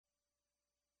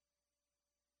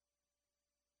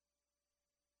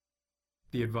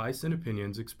The advice and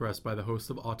opinions expressed by the host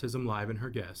of Autism Live and her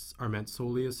guests are meant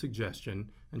solely as suggestion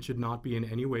and should not be in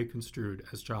any way construed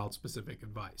as child-specific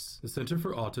advice. The Center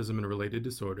for Autism and Related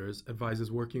Disorders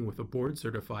advises working with a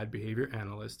board-certified behavior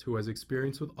analyst who has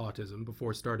experience with autism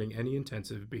before starting any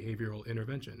intensive behavioral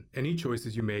intervention. Any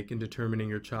choices you make in determining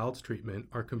your child's treatment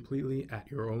are completely at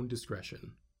your own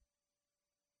discretion.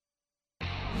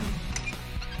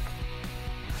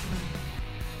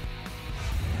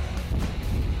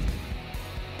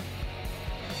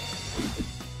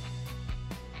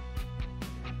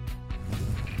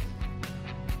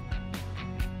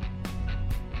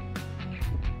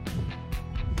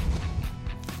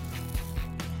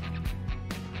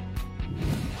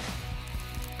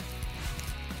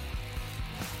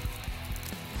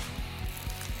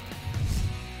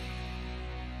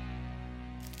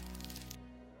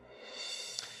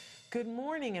 Good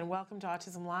morning and welcome to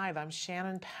Autism Live. I'm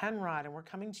Shannon Penrod and we're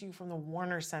coming to you from the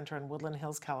Warner Center in Woodland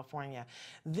Hills, California.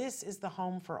 This is the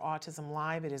home for Autism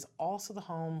Live. It is also the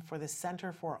home for the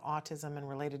Center for Autism and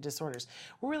Related Disorders.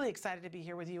 We're really excited to be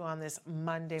here with you on this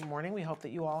Monday morning. We hope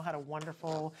that you all had a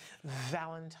wonderful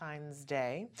Valentine's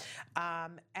Day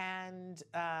and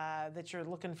that you're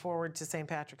looking forward to St.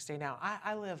 Patrick's Day now.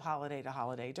 I live holiday to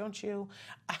holiday, don't you?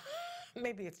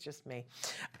 Maybe it's just me.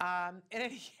 In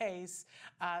any case,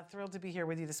 thrilled to be here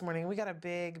with you this morning. We got a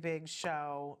big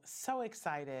show. So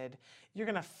excited. You're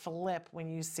going to flip when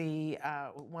you see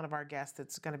one of our guests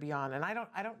that's going to be on. And I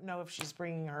don't know if she's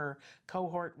bringing her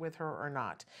cohort with her or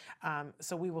not.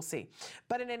 So we will see.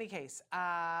 But in any case,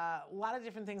 a lot of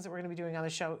different things that we're going to be doing on the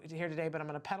show here today, but I'm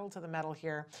going to pedal to the metal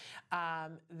here.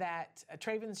 That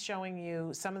Traven's showing you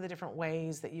some of the different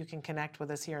ways that you can connect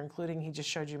with us here, including he just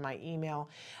showed you my email.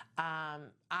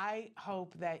 I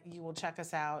hope that you will check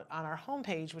us out on our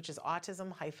homepage, which is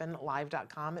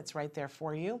autism-live.com. It's right there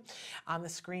for you on the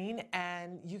screen.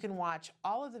 And you can watch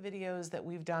all of the videos that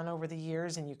we've done over the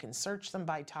years, and you can search them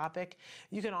by topic.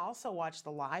 You can also watch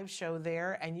the live show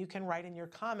there, and you can write in your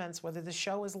comments whether the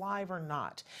show is live or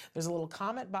not. There's a little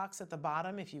comment box at the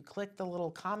bottom. If you click the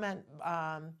little comment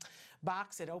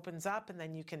box, it opens up, and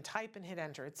then you can type and hit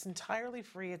enter. It's entirely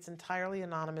free. It's entirely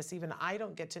anonymous. Even I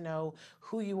don't get to know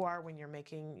who you are when you're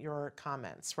making your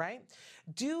comments, right?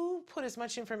 Do put as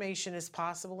much information as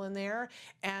possible in there.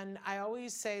 And I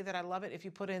always say that I love it if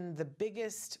you put in the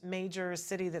biggest major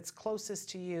city that's closest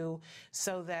to you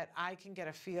so that I can get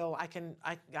a feel.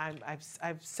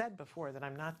 I've said before that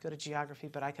I'm not good at geography,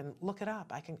 but I can look it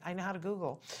up. I know how to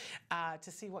Google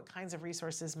to see what kinds of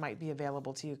resources might be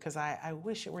available to you, because I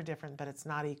wish it were different, but it's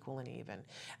not equal and even.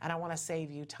 And I want to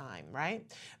save you time, right?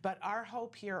 But our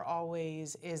hope here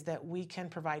always is that we can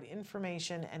provide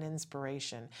information and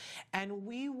inspiration. And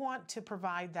we want to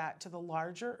provide that to the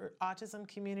larger autism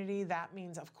community. That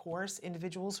means, of course,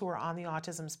 individuals who are on the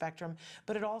autism spectrum,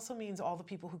 but it also means all the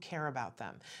people who care about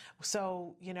them.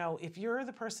 So, you know, if you're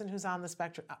the person who's on the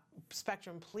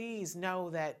spectrum, please know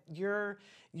that you're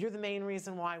the main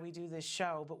reason why we do this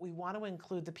show, but we want to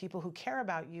include the people who care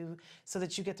about you so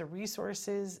that you get the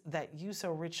resources that you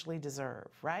so richly deserve,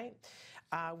 right?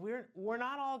 We're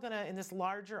not all going to, in this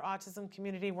larger autism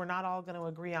community, we're not all going to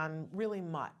agree on really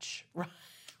much,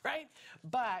 right?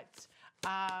 But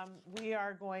we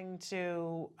are going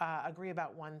to agree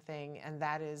about one thing, and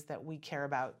that is that we care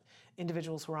about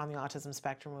individuals who are on the autism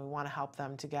spectrum. We want to help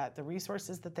them to get the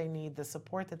resources that they need, the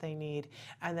support that they need,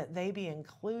 and that they be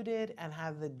included and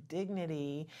have the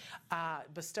dignity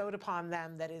bestowed upon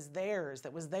them that is theirs,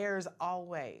 that was theirs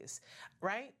always,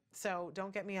 right? So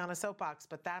don't get me on a soapbox,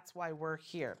 but that's why we're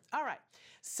here. All right.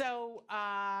 So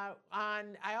I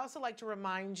also like to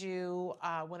remind you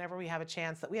whenever we have a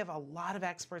chance that we have a lot of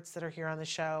experts that are here on the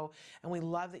show, and we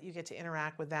love that you get to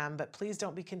interact with them. But please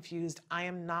don't be confused. I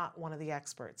am not one of the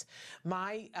experts.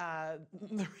 The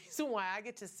reason why I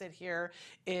get to sit here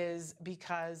is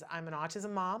because I'm an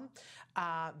autism mom,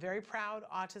 very proud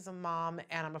autism mom,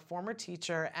 and I'm a former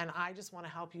teacher, and I just want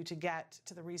to help you to get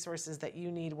to the resources that you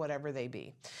need, whatever they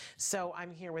be. So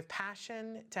I'm here with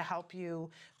passion to help you.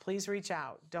 Please reach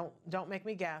out. Don't make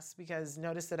me guess, because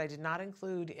notice that I did not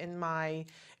include in my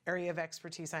area of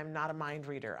expertise, I'm not a mind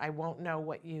reader. I won't know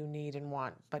what you need and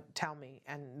want, but tell me,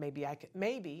 and maybe I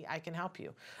can help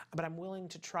you. But I'm willing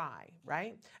to try,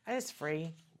 right? And it's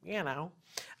free. You know.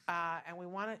 And we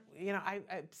want to, you know,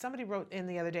 somebody wrote in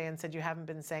the other day and said, you haven't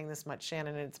been saying this much,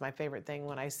 Shannon, and it's my favorite thing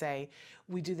when I say,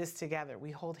 we do this together.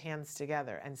 We hold hands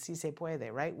together. And si se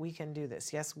puede, right? We can do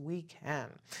this. Yes, we can.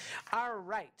 All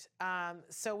right.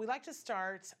 So we like to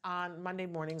start on Monday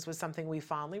mornings with something we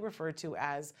fondly refer to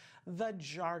as the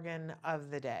jargon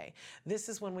of the day. This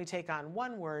is when we take on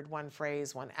one word, one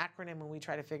phrase, one acronym, and we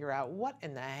try to figure out what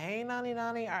in the hey nani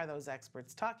nani are those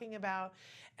experts talking about,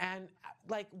 and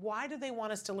like, why do they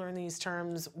want us to learn these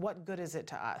terms? What good is it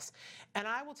to us? And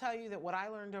I will tell you that what I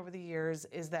learned over the years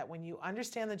is that when you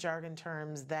understand the jargon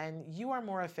terms, then you are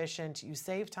more efficient, you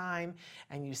save time,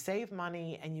 and you save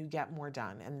money, and you get more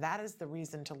done. And that is the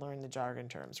reason to learn the jargon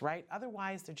terms, right?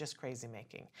 Otherwise, they're just crazy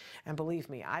making. And believe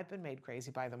me, I've been made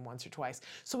crazy by them once or twice.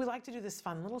 So we like to do this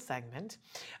fun little segment.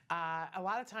 A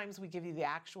lot of times we give you the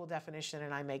actual definition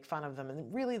and I make fun of them,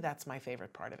 and really that's my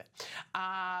favorite part of it.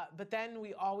 But then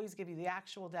we always give you the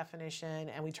actual definition,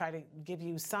 and we try to give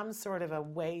you some sort of a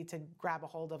way to grab a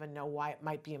hold of and know why it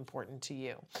might be important to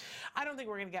you. I don't think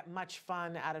we're going to get much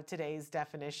fun out of today's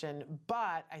definition,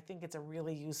 but I think it's a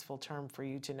really useful term for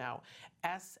you to know.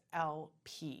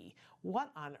 SLP.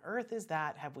 What on earth is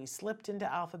that? Have we slipped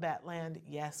into alphabet land?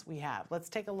 Yes, we have. Let's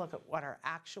take a look at what our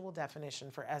actual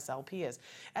definition for SLP is.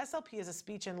 SLP is a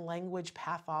speech and language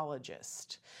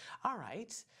pathologist. All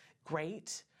right,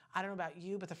 great. I don't know about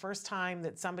you, but the first time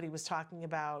that somebody was talking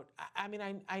about, I mean,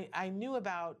 I knew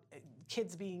about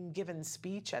kids being given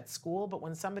speech at school, but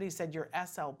when somebody said you're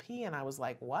SLP, and I was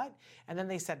like, what? And then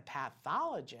they said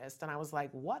pathologist, and I was like,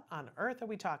 what on earth are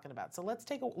we talking about? So let's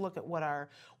take a look at what our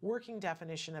working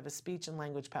definition of a speech and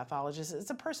language pathologist is. It's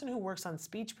a person who works on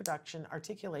speech production,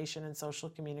 articulation, and social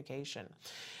communication.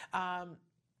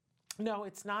 No,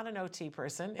 it's not an OT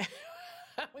person.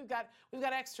 We've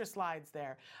got extra slides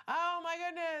there. Oh my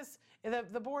goodness,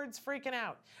 the board's freaking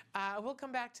out. We'll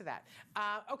come back to that.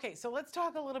 Okay, so let's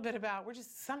talk a little bit about,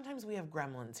 sometimes we have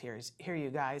gremlins here, you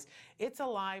guys. It's a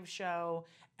live show,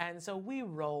 and so we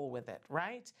roll with it,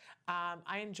 right?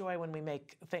 I enjoy when we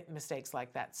make mistakes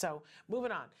like that. So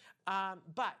moving on.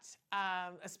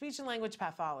 A speech and language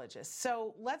pathologist.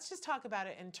 So let's just talk about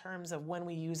it in terms of when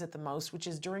we use it the most, which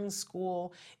is during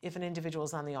school if an individual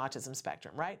is on the autism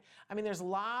spectrum, right? I mean, there's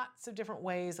lots of different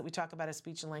ways that we talk about a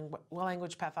speech and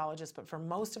language pathologist, but for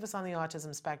most of us on the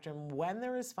autism spectrum, when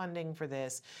there is funding for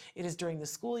this, it is during the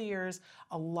school years.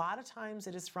 A lot of times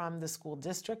it is from the school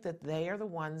district that they are the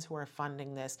ones who are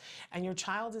funding this, and your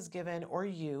child is given, or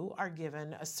you are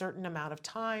given, a certain amount of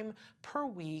time per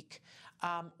week,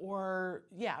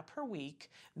 per week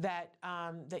that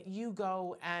you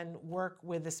go and work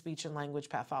with a speech and language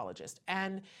pathologist.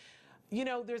 And you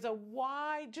know, there's a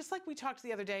wide, just like we talked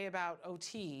the other day about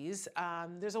OTs,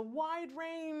 there's a wide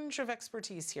range of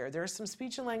expertise here. There are some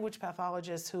speech and language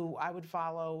pathologists who I would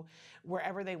follow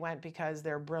wherever they went because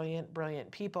they're brilliant, brilliant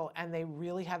people, and they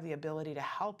really have the ability to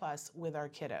help us with our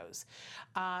kiddos.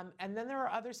 And then there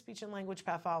are other speech and language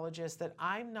pathologists that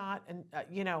I'm not,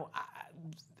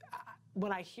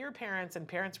 when I hear parents and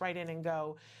parents write in and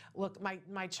go, look,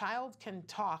 my child can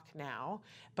talk now,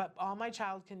 but all my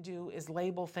child can do is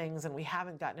label things, and we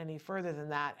haven't gotten any further than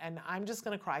that. And I'm just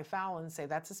going to cry foul and say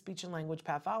that's a speech and language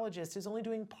pathologist who's only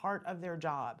doing part of their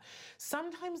job.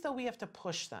 Sometimes, though, we have to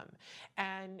push them.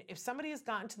 And if somebody has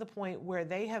gotten to the point where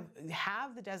they have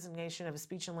the designation of a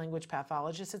speech and language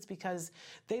pathologist, it's because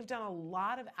they've done a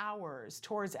lot of hours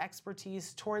towards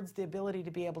expertise, towards the ability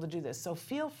to be able to do this. So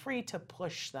feel free to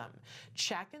push them.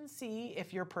 Check and see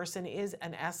if your person is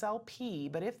an SLP,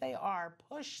 but if they are,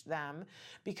 push them,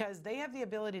 because they have the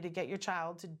ability to get your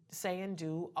child to say and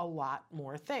do a lot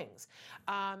more things.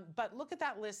 But look at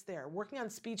that list there. Working on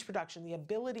speech production, the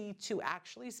ability to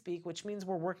actually speak, which means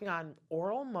we're working on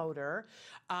oral motor,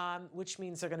 which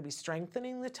means they're going to be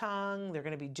strengthening the tongue, they're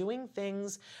going to be doing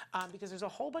things, because there's a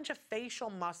whole bunch of facial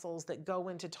muscles that go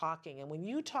into talking. And when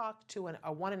you talk to a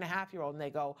 1.5-year-old and they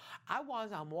go, I was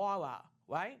a moa,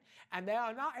 right? And they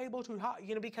are not able to talk,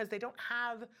 because they don't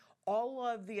have all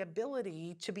of the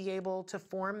ability to be able to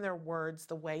form their words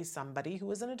the way somebody who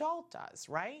is an adult does,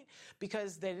 right?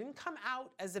 Because they didn't come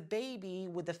out as a baby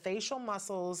with the facial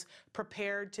muscles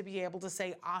prepared to be able to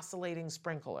say oscillating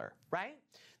sprinkler, right?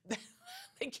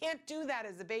 They can't do that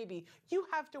as a baby. You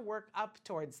have to work up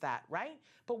towards that, right?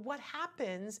 But what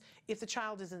happens if the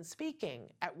child isn't speaking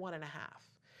at 1.5?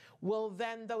 Well,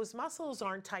 then those muscles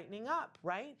aren't tightening up,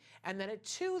 right? And then at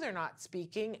 2, they're not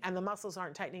speaking and the muscles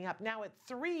aren't tightening up. Now at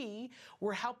 3,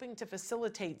 we're helping to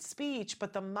facilitate speech,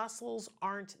 but the muscles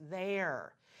aren't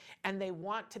there. And they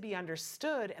want to be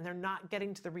understood, and they're not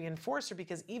getting to the reinforcer,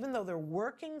 because even though they're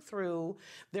working through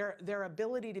their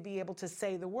ability to be able to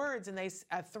say the words, and a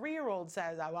 3-year-old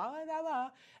says, ah, blah, blah, blah,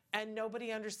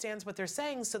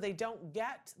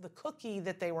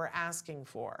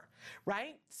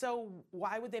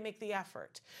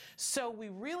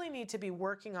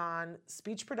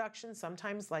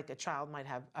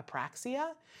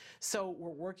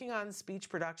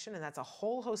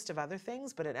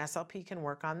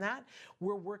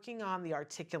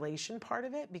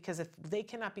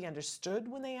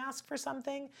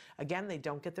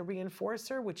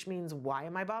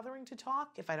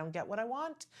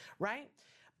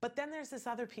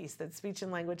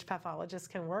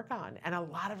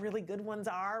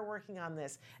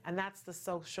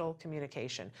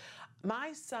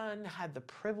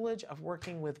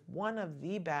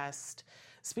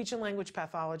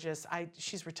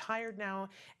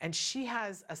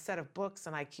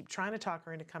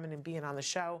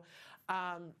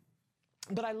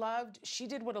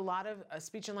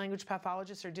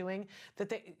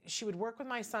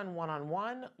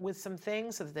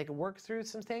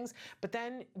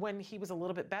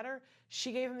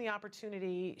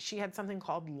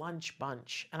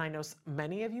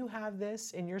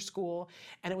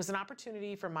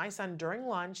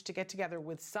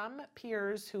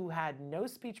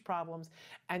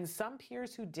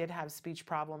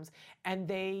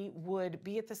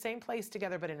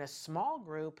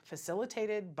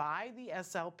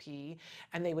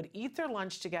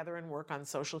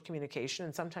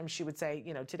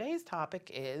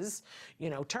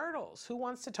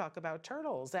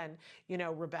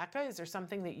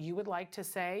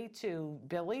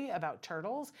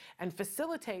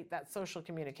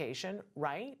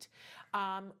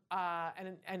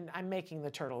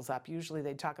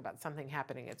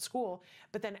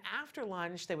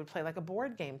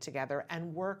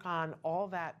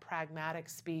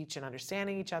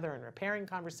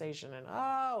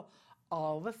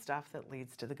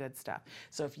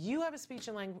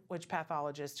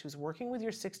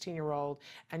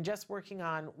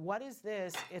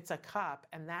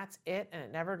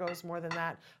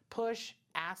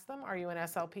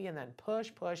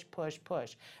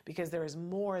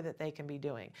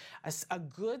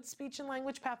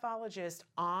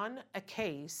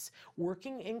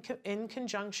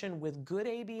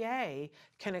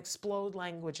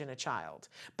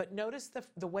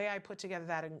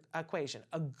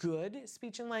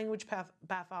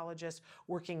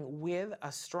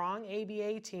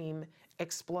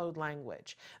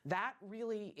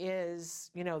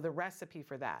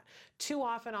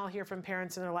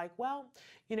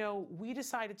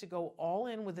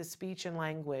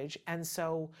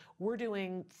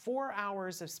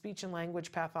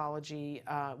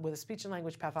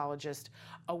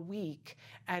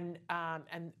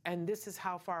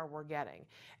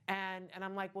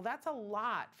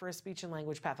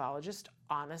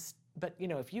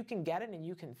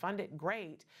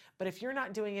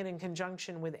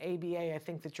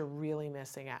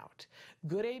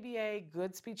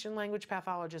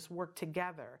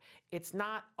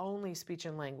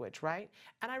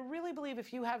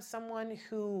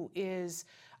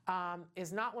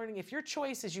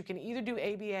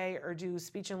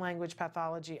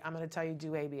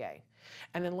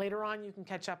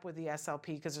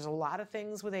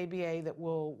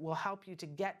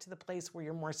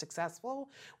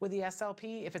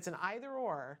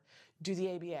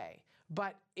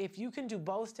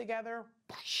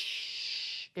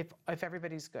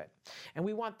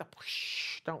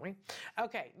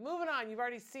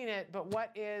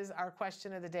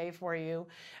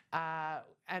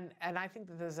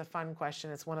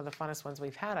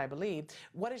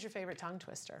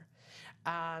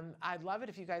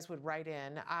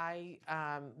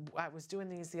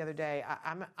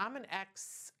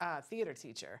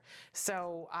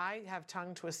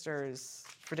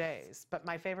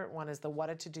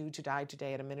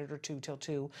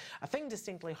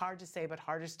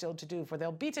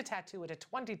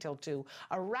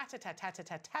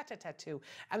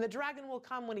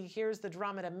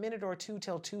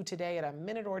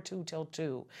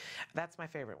 too. That's my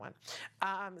favorite one.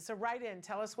 So write in,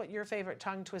 tell us what your favorite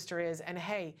tongue twister is. And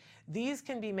hey, these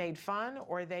can be made fun,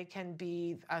 or they can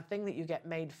be a thing that you get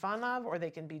made fun of, or they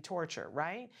can be torture,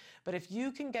 right? But if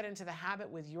you can get into the habit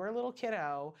with your little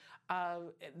kiddo,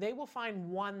 they will find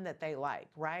one that they like,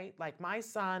 right? Like my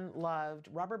son loved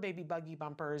rubber baby buggy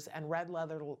bumpers and red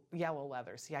leather, yellow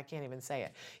leather. See, I can't even say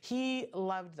it. He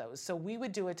loved those. So we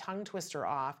would do a tongue twister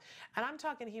off. And I'm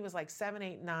talking, he was like 7,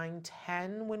 8, 9,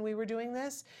 10 when we were doing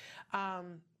this.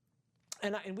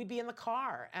 and we'd be in the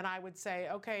car, and I would say,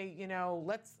 okay,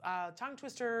 let's tongue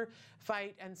twister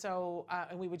fight, and so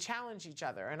and we would challenge each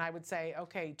other, and I would say,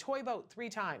 okay, toy boat 3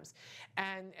 times,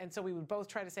 and so we would both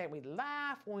try to say it. We'd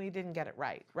laugh when we didn't get it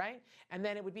right, and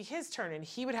then it would be his turn, and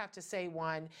he would have to say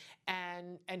one,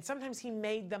 and sometimes he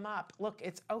made them up. Look,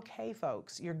 it's okay,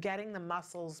 folks. You're getting the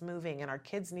muscles moving, and our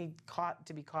kids need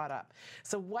to be caught up.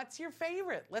 So what's your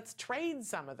favorite? Let's trade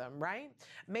some of them, right?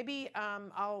 Maybe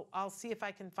I'll see if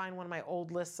I can find one of my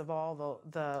old lists of all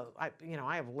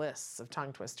I have lists of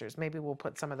tongue twisters. Maybe we'll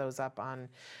put some of those up on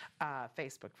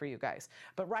Facebook for you guys.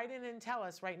 But write in and tell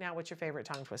us right now what your favorite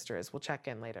tongue twister is. We'll check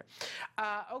in later.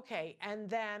 Okay, and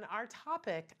then our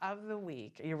topic of the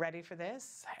week. Are you ready for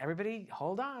this? Everybody,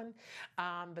 hold on.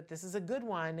 But this is a good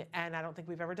one, and I don't think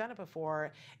we've ever done it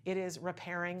before. It is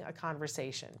repairing a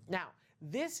conversation. Now,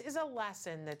 this is a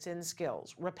lesson that's in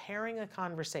Skills, repairing a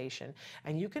conversation,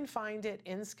 and you can find it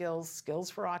in Skills,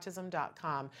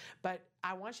 skillsforautism.com. But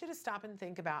I want you to stop and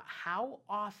think about how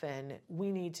often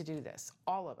we need to do this,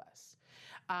 all of us.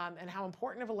 And how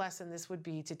important of a lesson this would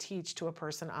be to teach to a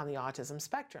person on the autism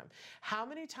spectrum. How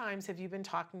many times have you been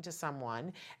talking to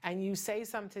someone and you say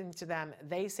something to them,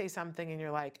 they say something, and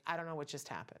you're like, I don't know what just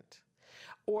happened?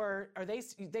 Or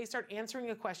they start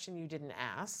answering a question you didn't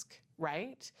ask,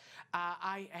 right?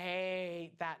 I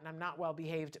hate that, and I'm not well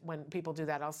behaved when people do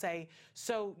that. I'll say,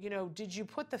 so, did you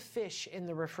put the fish in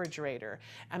the refrigerator?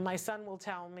 And my son will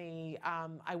tell me,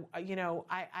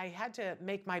 I had to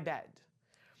make my bed.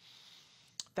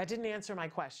 That didn't answer my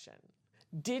question.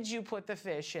 Did you put the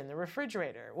fish in the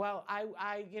refrigerator? Well, I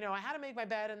had to make my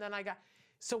bed, and then I got...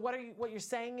 So what you're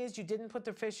saying is you didn't put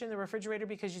the fish in the refrigerator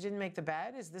because you didn't make the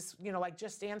bed? Is this,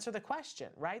 just answer the question,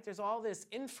 right? There's all this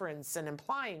inference and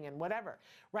implying and whatever,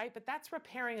 right? But that's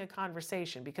repairing a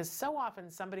conversation, because so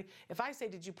often if I say,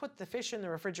 did you put the fish in the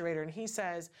refrigerator? And he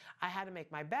says, I had to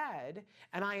make my bed,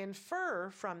 and I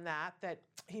infer from that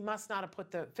he must not have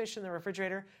put the fish in the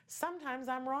refrigerator, sometimes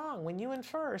I'm wrong. When you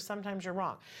infer, sometimes you're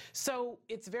wrong. So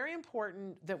it's very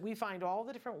important that we find all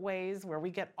the different ways where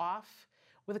we get off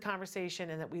with a conversation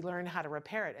and that we learn how to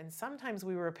repair it. And sometimes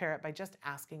we repair it by just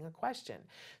asking a question.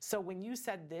 So when you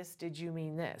said this, did you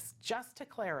mean this? Just to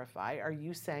clarify, are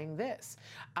you saying this?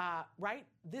 Right?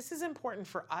 This is important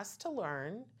for us to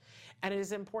learn, and it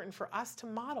is important for us to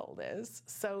model this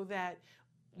so that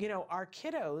our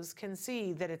kiddos can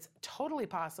see that it's totally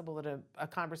possible that a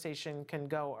conversation can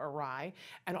go awry,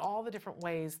 and all the different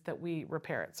ways that we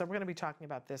repair it. So we're going to be talking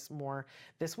about this more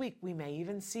this week. We may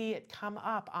even see it come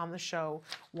up on the show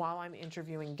while I'm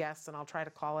interviewing guests, and I'll try to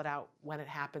call it out when it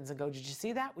happens and go, did you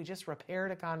see that? We just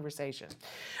repaired a conversation.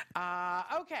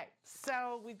 Okay,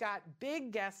 so we've got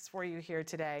big guests for you here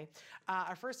today.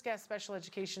 Our first guest, special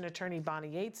education attorney Bonnie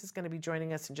Yates, is going to be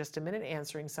joining us in just a minute,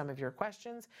 answering some of your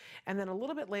questions. And then a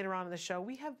little bit later on in the show,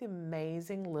 we have the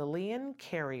amazing Lillian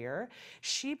Carrier.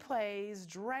 She plays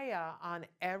Drea on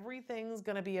Everything's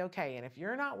Gonna Be Okay. And if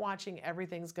you're not watching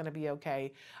Everything's Gonna Be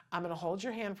Okay, I'm gonna hold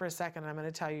your hand for a second, and I'm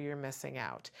gonna tell you you're missing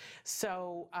out.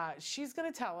 So she's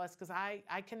gonna tell us, because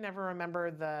I can never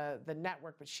remember the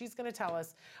network, but she's gonna tell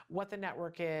us what the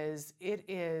network is. It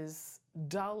is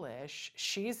Dullish.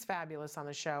 She's fabulous on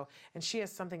the show, and she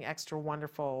has something extra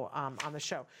wonderful on the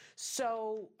show.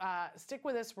 So stick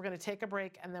with us. We're going to take a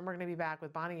break, and then we're going to be back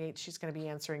with Bonnie Yates. She's going to be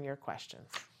answering your questions.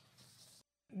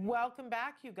 Welcome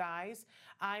back, you guys.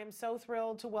 I am so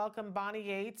thrilled to welcome Bonnie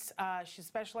Yates. She's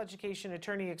special education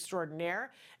attorney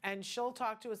extraordinaire, and she'll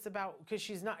talk to us about, because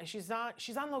she's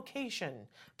on location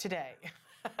today.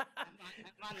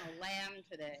 I'm on the lam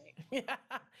today. Yeah,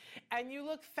 and you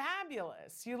look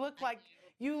fabulous. You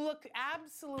look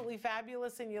absolutely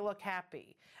fabulous, and you look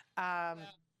happy. Well,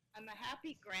 I'm a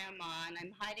happy grandma, and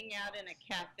I'm hiding out in a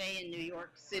cafe in New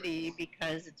York City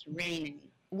because it's raining.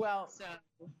 Well, so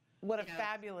what a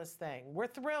fabulous thing. We're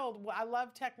thrilled. I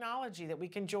love technology, that we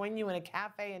can join you in a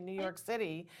cafe in New York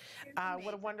City.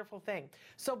 What a wonderful thing.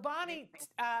 So Bonnie,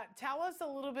 tell us a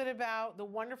little bit about the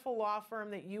wonderful law firm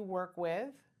that you work with.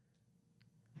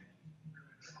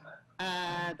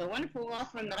 The wonderful law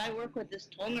firm that I work with is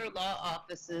Tolner Law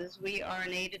Offices. We are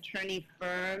an 8-attorney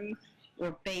firm.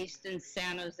 We're based in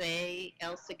San Jose,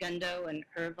 El Segundo, and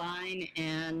Irvine,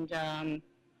 and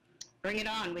bring it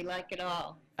on. We like it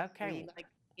all. Okay.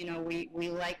 We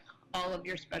like all of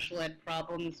your special ed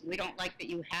problems. We don't like that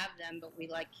you have them, but we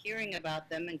like hearing about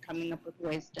them and coming up with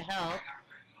ways to help.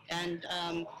 And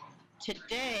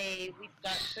today we've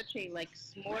got such a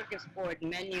smorgasbord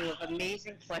menu of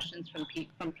amazing questions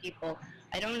from people.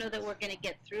 I don't know that we're going to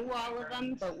get through all of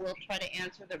them, but we'll try to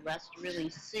answer the rest really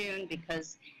soon,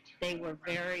 because they were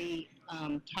very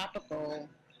topical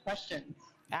questions.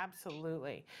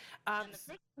 Absolutely. And the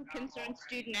first one concerns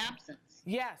student absence.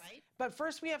 Yes, Right? but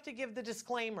first we have to give the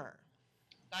disclaimer.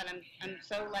 God, I'm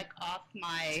so like off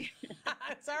my.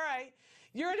 It's all right.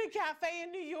 You're in a cafe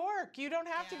in New York. You don't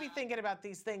have to be Yeah. thinking about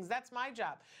these things. That's my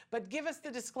job. But give us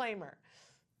the disclaimer.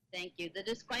 Thank you. The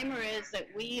disclaimer is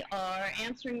that we are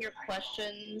answering your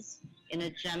questions in a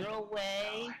general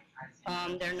way.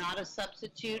 They're not a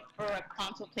substitute for a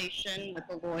consultation with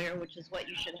a lawyer, which is what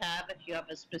you should have if you have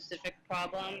a specific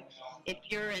problem. If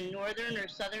you're in Northern or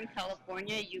Southern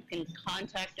California, you can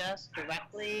contact us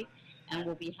directly, and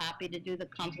we'll be happy to do the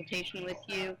consultation with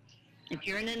you. If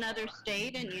you're in another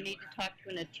state and you need to talk to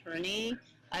an attorney,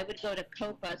 I would go to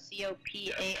COPA,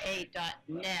 COPAA.net,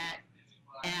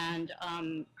 and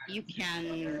you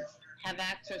can have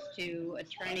access to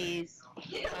attorneys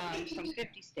from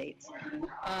 50 states.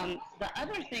 The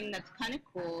other thing that's kind of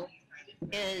cool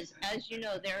is, as you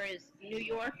know, New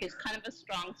York is kind of a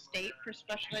strong state for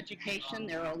special education.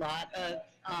 There are a lot of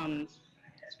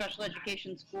special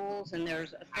education schools, and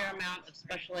there's a fair amount of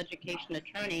special education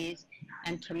attorneys.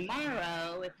 And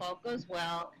tomorrow, if all goes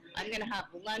well, I'm going to have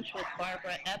lunch with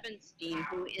Barbara Ebenstein,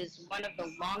 who is one of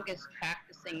the longest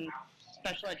practicing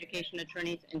special education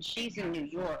attorneys, and she's in New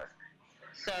York.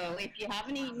 So if you have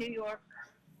any New York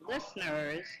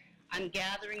listeners, I'm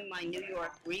gathering my New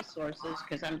York resources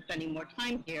because I'm spending more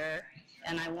time here,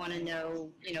 and I want to know,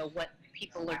 what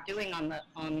people are doing on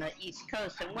the East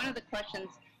Coast. And one of the questions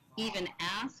even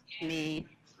asked me,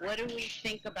 what do we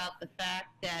think about the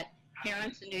fact that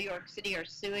parents in New York City are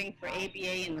suing for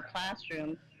ABA in the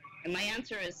classroom? And my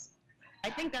answer is, I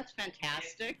think that's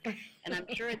fantastic, and I'm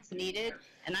sure it's needed,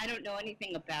 and I don't know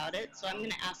anything about it, so I'm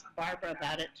going to ask Barbara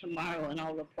about it tomorrow, and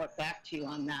I'll report back to you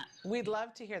on that. We'd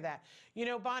love to hear that.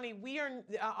 Bonnie, we are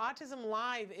Autism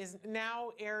Live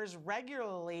now airs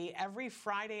regularly every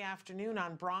Friday afternoon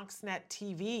on BronxNet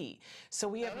TV. So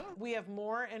we have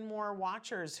more and more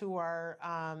watchers who are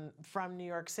from New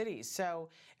York City. So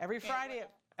every Friday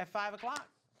at 5 o'clock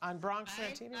on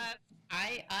BronxNet TV.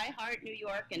 I heart New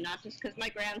York, and not just because my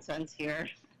grandson's here.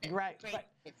 Right.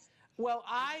 Well,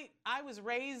 I was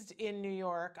raised in New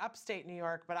York, upstate New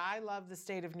York, but I love the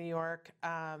state of New York,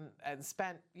 and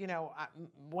spent,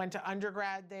 went to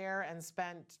undergrad there and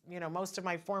spent, most of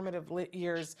my formative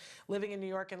years living in New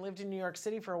York, and lived in New York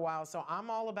City for a while. So I'm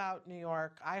all about New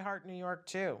York. I heart New York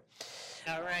too.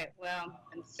 All right. Well,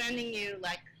 I'm sending you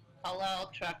like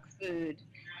halal truck food.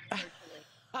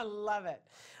 I love it.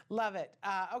 Love it.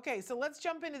 Okay, so let's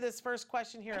jump into this first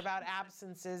question here about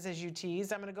absences, as you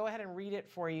teased. I'm going to go ahead and read it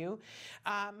for you.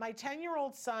 My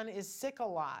 10-year-old son is sick a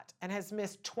lot and has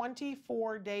missed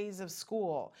 24 days of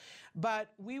school,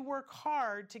 but we work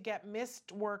hard to get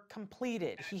missed work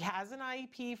completed. He has an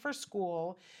IEP for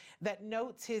school that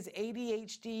notes his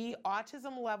ADHD,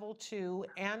 autism level 2,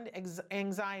 and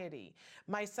anxiety.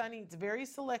 My son eats very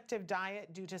selective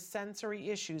diet due to sensory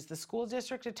issues. The school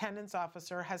district attendance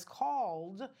officer has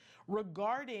called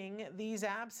regarding these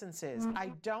absences.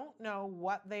 I don't know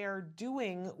what they are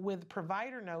doing with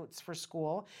provider notes for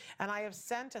school, and I have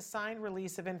sent a signed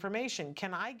release of information.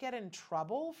 Can I get in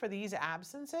trouble for these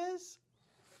absences?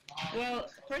 Well,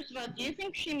 first of all, do you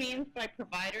think she means by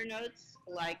provider notes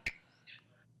like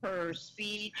her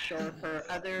speech or her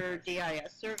other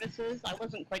DIS services? I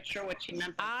wasn't quite sure what she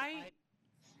meant by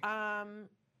I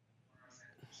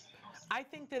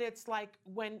think that it's like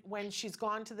when she's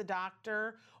gone to the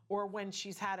doctor, or when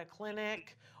she's had a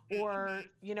clinic, or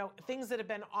things that have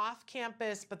been off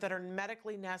campus but that are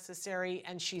medically necessary,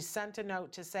 and she sent a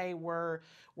note to say we're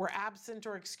absent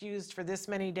or excused for this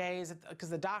many days, because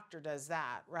the doctor does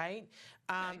that, right?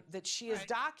 That she has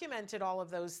documented all of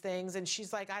those things, and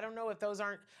she's like, I don't know if those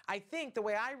aren't, I think the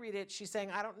way I read it, she's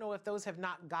saying, I don't know if those have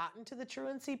not gotten to the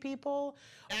truancy people.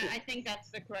 I think that's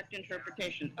the correct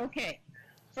interpretation. Okay,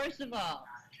 first of all,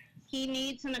 he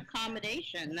needs an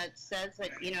accommodation that says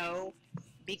that,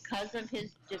 because of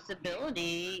his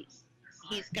disability,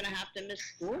 he's going to have to miss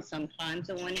school sometimes.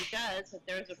 And when he does, if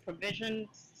there's a provision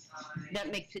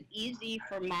that makes it easy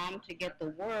for mom to get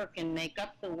the work and make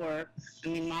up the work,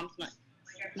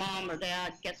 mom or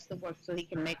dad gets the work so he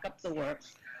can make up the work.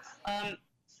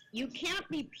 You can't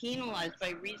be penalized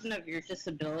by reason of your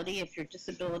disability if your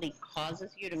disability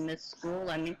causes you to miss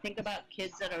school. Think about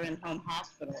kids that are in home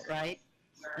hospital, right?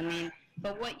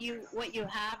 But what you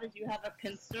have is you have a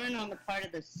concern on the part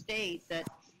of the state that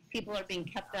people are being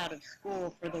kept out of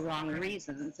school for the wrong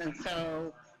reasons. And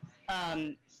so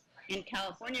in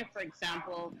California, for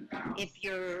example, if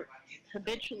you're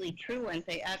habitually truant,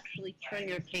 they actually turn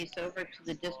your case over to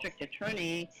the district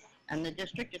attorney, and the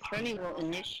district attorney will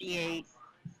initiate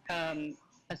a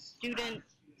student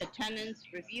attendance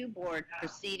review board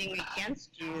proceeding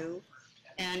against you,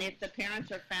 and if the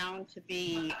parents are found to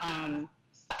be,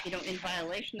 in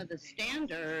violation of the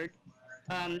standard,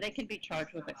 they can be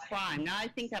charged with a crime. Now, I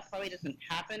think that probably doesn't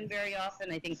happen very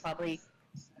often. I think probably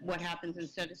what happens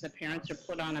instead is the parents are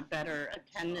put on a better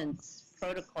attendance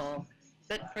protocol.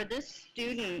 But for this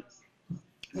student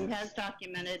who has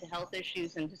documented health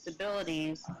issues and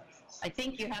disabilities, I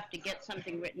think you have to get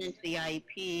something written into the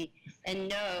IEP and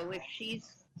know if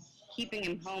she's keeping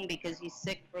him home because he's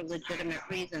sick for legitimate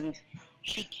reasons,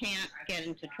 she can't get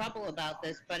into trouble about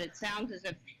this. But it sounds as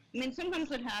if, sometimes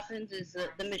what happens is that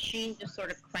the machine just sort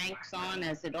of cranks on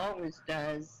as it always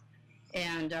does,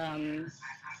 and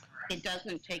it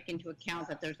doesn't take into account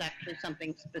that there's actually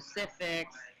something specific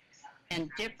and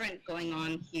different going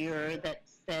on here that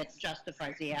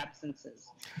justifies the absences.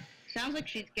 Sounds like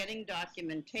she's getting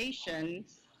documentation,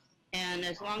 and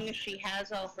as long as she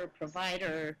has all her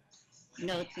provider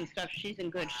notes and stuff, she's in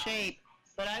good shape.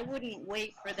 But I wouldn't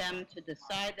wait for them to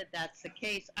decide that that's the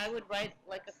case. I would write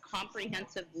like a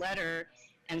comprehensive letter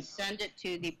and send it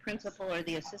to the principal or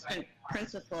the assistant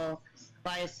principal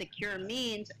by a secure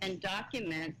means and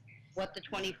document what the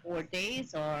 24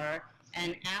 days are,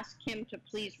 and ask him to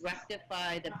please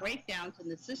rectify the breakdowns in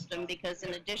the system, because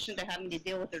in addition to having to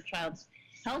deal with her child's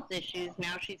health issues,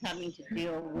 now she's having to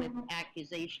deal with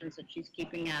accusations that she's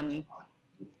keeping him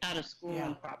out of school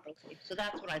improperly. So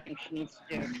that's what I think she needs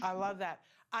to do. I love that.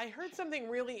 I heard something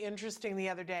really interesting the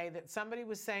other day, that somebody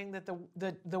was saying that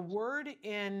the word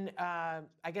in,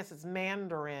 I guess it's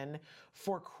Mandarin,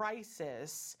 for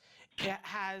crisis, it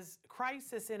has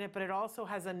crisis in it, but it also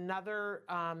has another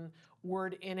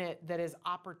word in it that is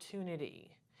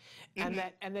opportunity. And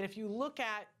that if you look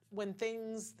at when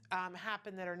things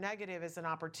happen that are negative as an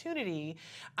opportunity,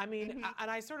 and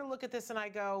I sort of look at this and I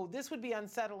go, this would be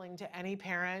unsettling to any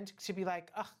parent to be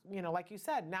like, ugh, like you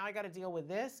said, now I got to deal with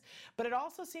this. But it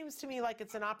also seems to me like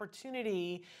it's an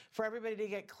opportunity for everybody to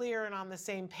get clear and on the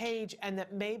same page, and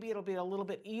that maybe it'll be a little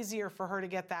bit easier for her to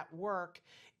get that work.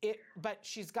 But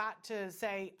she's got to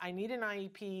say, I need an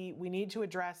IEP, we need to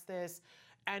address this.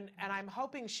 And I'm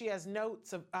hoping she has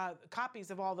notes of copies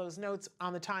of all those notes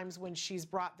on the times when she's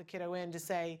brought the kiddo in to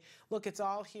say, look, it's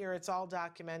all here, it's all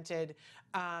documented,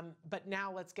 but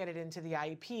now let's get it into the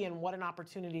IEP, and what an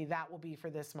opportunity that will be for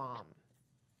this mom.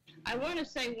 I want to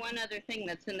say one other thing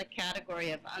that's in the category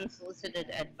of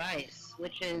unsolicited advice,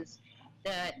 which is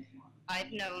that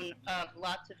I've known of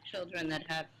lots of children that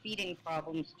have feeding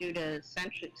problems due to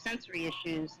sensory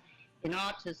issues in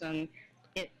autism.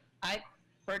 I've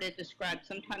heard it described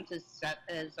sometimes as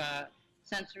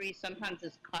sensory, sometimes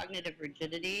as cognitive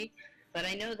rigidity. But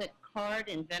I know that CARD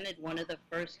invented one of the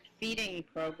first feeding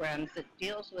programs that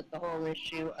deals with the whole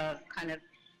issue of kind of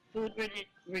food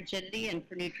rigidity, and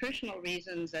for nutritional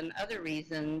reasons and other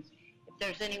reasons, if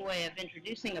there's any way of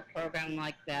introducing a program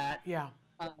like that,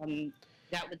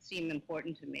 that would seem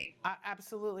important to me.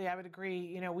 Absolutely, I would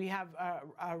agree. We have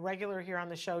a regular here on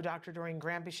the show, Dr. Doreen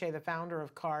Granpeesheh, the founder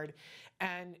of CARD,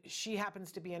 and she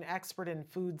happens to be an expert in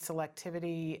food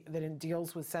selectivity that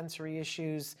deals with sensory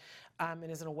issues, and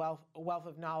is in a wealth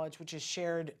of knowledge which is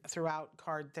shared throughout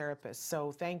CARD therapists.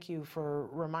 So thank you for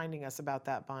reminding us about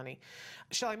that, Bonnie.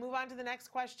 Shall I move on to the next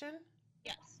question?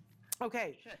 Yes.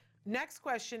 Okay. Sure. Next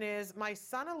question is, my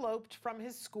son eloped from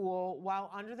his school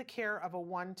while under the care of a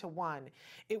one-to-one.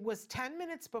 It was 10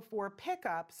 minutes before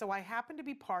pickup, so I happened to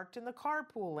be parked in the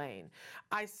carpool lane.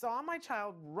 I saw my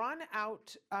child run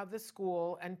out of the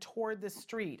school and toward the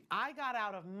street. I got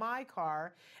out of my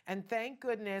car and thank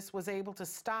goodness was able to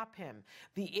stop him.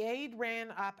 The aide ran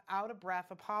up out of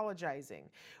breath apologizing.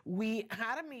 We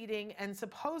had a meeting and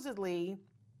supposedly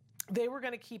they were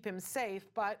going to keep him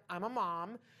safe, but I'm a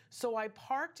mom, so I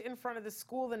parked in front of the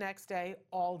school the next day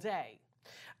all day.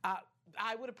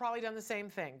 I would have probably done the same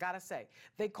thing, gotta say.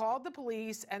 They called the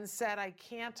police and said I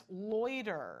can't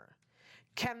loiter.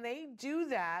 Can they do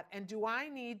that? And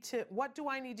what do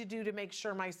I need to do to make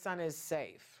sure my son is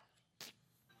safe?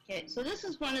 Okay, so this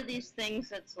is one of these things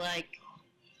that's like,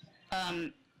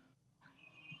 how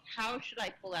should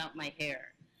I pull out my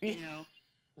hair?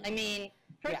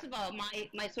 First of all,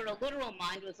 my sort of literal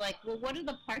mind was like, well, what do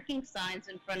the parking signs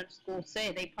in front of school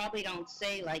say? They probably don't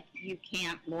say, like, you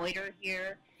can't loiter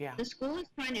here. Yeah. The school is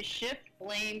trying to shift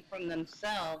blame from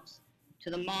themselves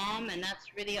to the mom, and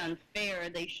that's really unfair.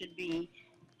 They should be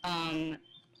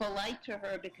polite to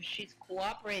her because she's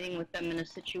cooperating with them in a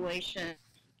situation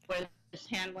where they're just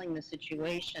handling the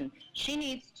situation. She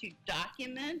needs to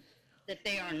document that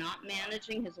they are not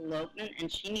managing his elopement, and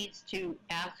she needs to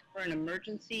ask for an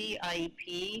emergency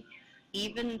IEP,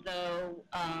 even though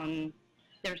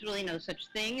there's really no such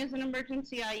thing as an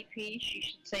emergency IEP. She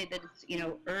should say that it's,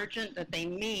 urgent that they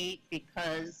meet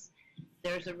because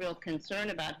there's a real concern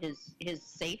about his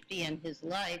safety and his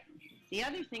life. The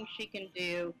other thing she can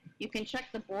do, you can check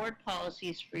the board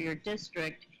policies for your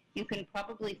district. You can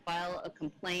probably file a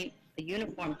complaint, a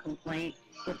uniform complaint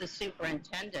with the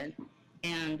superintendent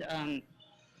and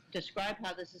describe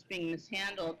how this is being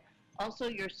mishandled. Also,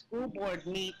 your school board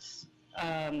meets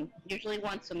usually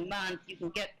once a month. You can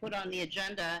get put on the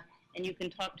agenda and you can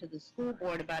talk to the school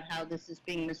board about how this is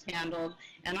being mishandled.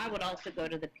 And I would also go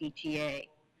to the PTA.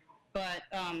 But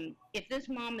if this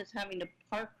mom is having to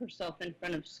park herself in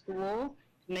front of school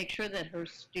to make sure that her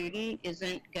student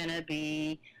isn't going to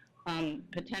be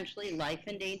potentially life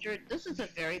endangered, this is a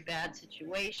very bad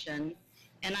situation.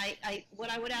 And what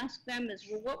I would ask them is,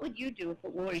 well, what would you do if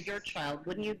it were your child?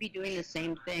 Wouldn't you be doing the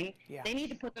same thing? Yeah. They need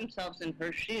to put themselves in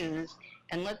her shoes,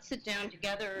 and let's sit down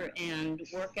together and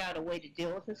work out a way to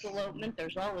deal with this elopement.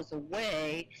 There's always a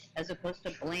way, as opposed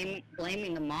to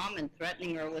blaming the mom and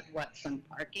threatening her with some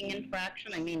parking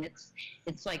infraction. I mean,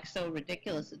 it's like so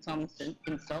ridiculous. It's almost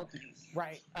insulting.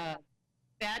 Right.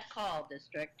 Bad call,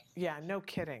 district. Yeah, no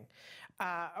kidding.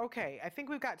 Okay, I think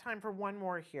we've got time for one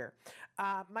more here.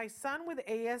 My son with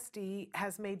ASD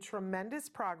has made tremendous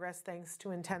progress thanks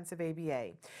to intensive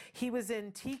ABA. He was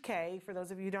in TK, for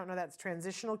those of you who don't know, that's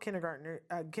transitional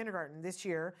kindergarten this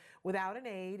year without an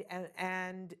aide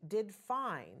and did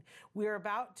fine. We're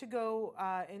about to go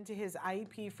into his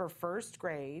IEP for first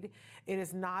grade. It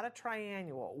is not a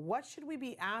triannual. What should we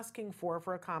be asking for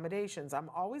accommodations? I'm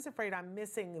always afraid I'm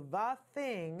missing the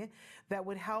thing that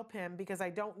would help him because I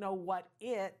don't know what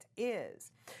it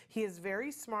is. He is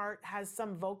very smart, has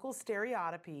some vocal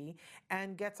stereotypy,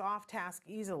 and gets off task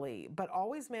easily, but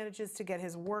always manages to get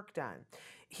his work done.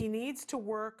 He needs to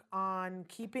work on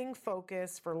keeping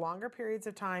focus for longer periods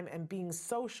of time and being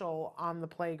social on the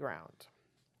playground.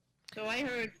 So I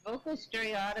heard vocal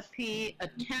stereotypy,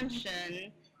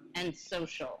 attention, and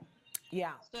social.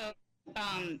 Yeah.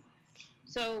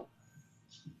 So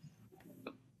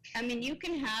I mean, you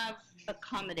can have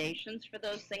accommodations for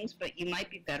those things, but you might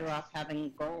be better off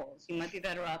having goals. You might be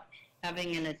better off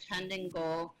having an attending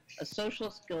goal, a social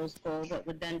skills goal that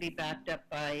would then be backed up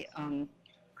by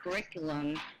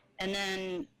curriculum. And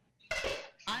then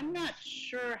I'm not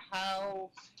sure how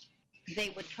they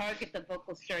would target the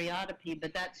vocal stereotypy,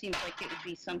 but that seems like it would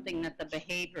be something that the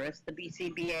behaviorist, the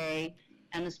BCBA,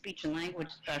 and the speech and language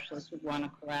specialist would want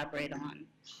to collaborate on.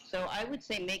 So I would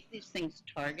say make these things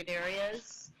target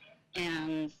areas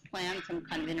and plan some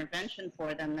kind of intervention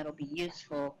for them that'll be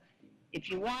useful. If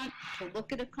you want to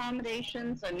look at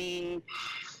accommodations, I mean,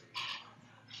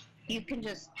 you can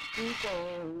just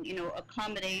Google,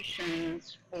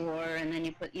 accommodations for, and then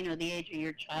you put, the age of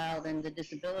your child and the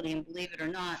disability, and believe it or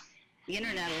not, the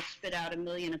internet will spit out 1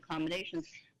 million accommodations.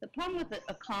 The problem with the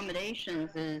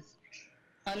accommodations is,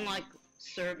 unlike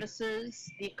services,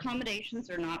 the accommodations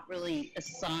are not really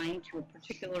assigned to a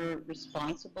particular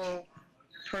responsible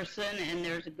person, and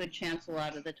there's a good chance a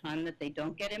lot of the time that they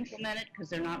don't get implemented because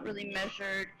they're not really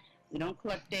measured. We don't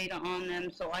collect data on them,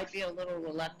 so I'd be a little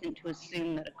reluctant to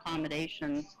assume that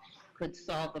accommodations could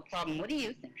solve the problem. What do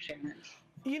you think, Shannon?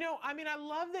 I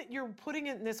love that you're putting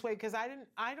it in this way because I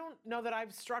don't know that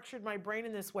I've structured my brain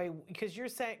in this way because you're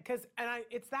saying,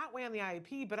 it's that way on the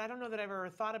IEP, but I don't know that I've ever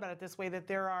thought about it this way, that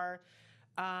there are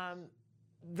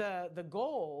the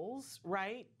goals,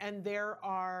 right? And there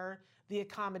are the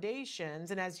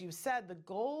accommodations. And as you said, the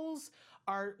goals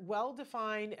are well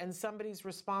defined and somebody's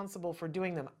responsible for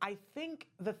doing them. I think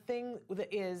the thing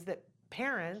is that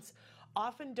parents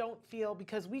often don't feel,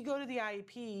 because we go to the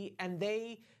IEP and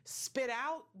they spit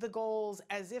out the goals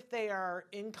as if they are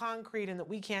in concrete and that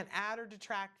we can't add or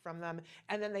detract from them.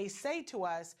 And then they say to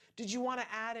us, did you want to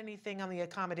add anything on the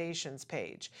accommodations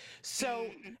page? So,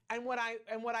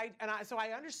 so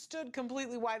I understood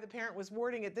completely why the parent was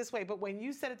wording it this way. But when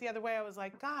you said it the other way, I was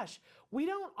like, gosh, we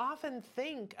don't often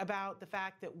think about the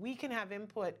fact that we can have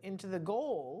input into the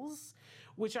goals,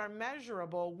 which are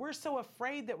measurable. We're so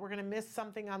afraid that we're going to miss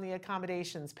something on the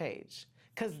accommodations page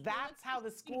because that's how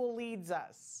the school leads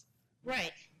us.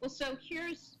 Right. Well, so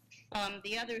here's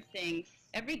the other thing.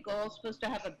 Every goal is supposed to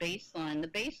have a baseline. The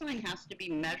baseline has to be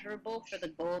measurable for the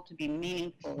goal to be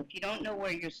meaningful. If you don't know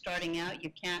where you're starting out,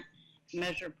 you can't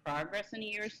measure progress in a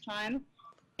year's time.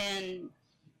 And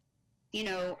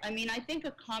I think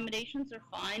accommodations are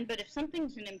fine, but if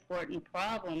something's an important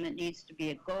problem, it needs to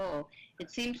be a goal. It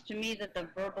seems to me that the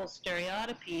verbal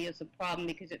stereotypy is a problem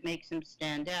because it makes him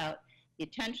stand out. The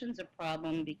attention's a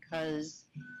problem because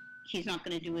he's not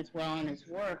going to do as well in his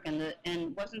work.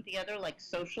 And wasn't the other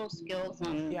social skills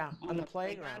on the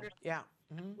playground? Yeah.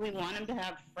 We want him to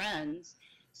have friends.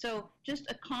 So just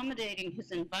accommodating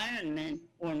his environment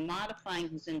or modifying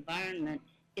his environment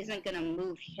isn't going to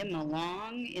move him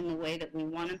along in the way that we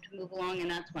want him to move along, and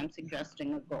that's why I'm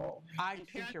suggesting a goal. I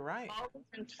think you're right. Parents are always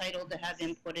entitled to have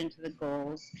input into the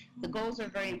goals. The goals are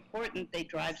very important. They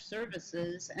drive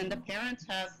services, and the parents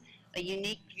have a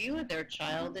unique view of their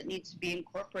child that needs to be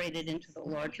incorporated into the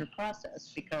larger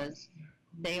process because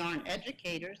they aren't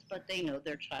educators, but they know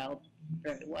their child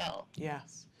very well.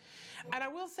 Yes. And I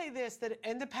will say this, that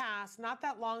in the past, not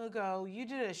that long ago, you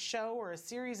did a show or a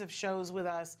series of shows with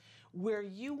us where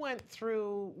you went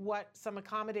through what some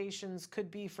accommodations could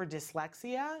be for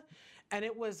dyslexia. And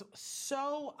it was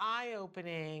so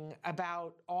eye-opening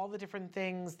about all the different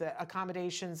things, the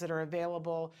accommodations that are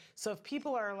available. So if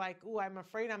people are like, "Ooh, I'm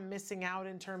afraid I'm missing out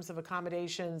in terms of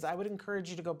accommodations," I would encourage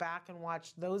you to go back and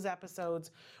watch those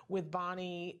episodes with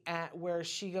Bonnie where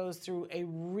she goes through a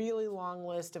really long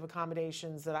list of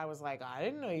accommodations that I was like, I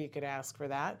didn't know you could ask for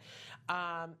that.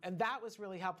 And that was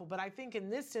really helpful. But I think in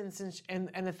this instance, and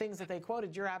the things that they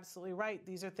quoted, you're absolutely right.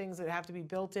 These are things that have to be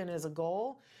built in as a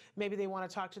goal. Maybe they want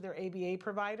to talk to their ABA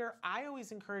provider. I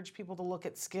always encourage people to look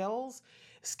at Skills.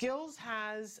 Skills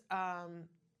has,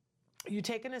 you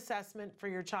take an assessment for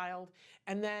your child,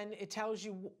 and then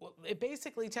it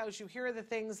basically tells you, here are the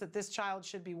things that this child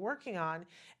should be working on,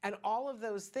 and all of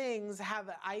those things have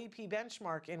an IEP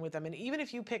benchmark in with them. And even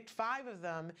if you picked 5 of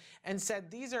them and said,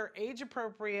 these are age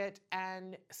appropriate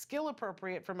and skill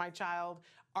appropriate for my child,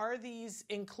 are these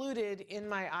included in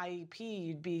my IEP?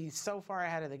 You'd be so far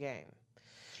ahead of the game.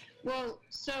 Well,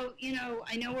 so,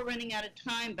 I know we're running out of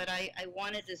time, but I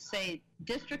wanted to say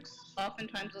districts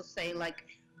oftentimes will say, like,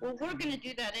 well, we're going to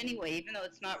do that anyway, even though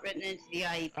it's not written into the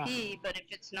IEP, but if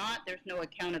it's not, there's no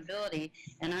accountability.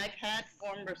 And I've had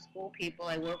former school people,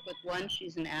 I work with one,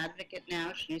 she's an advocate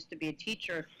now, she used to be a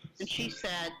teacher, and she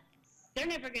said, they're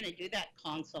never going to do that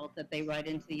consult that they write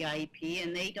into the IEP,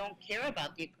 and they don't care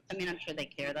about I'm sure they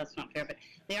care, that's not fair, but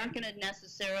they aren't going to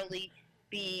necessarily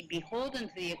be beholden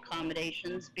to the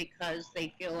accommodations because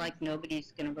they feel like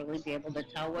nobody's going to really be able to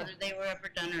tell whether they were ever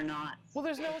done or not. Well,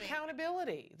 there's no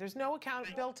accountability. There's no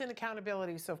built-in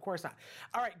accountability, so of course not.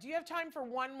 All right, do you have time for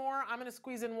one more? I'm going to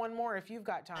squeeze in one more if you've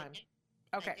got time.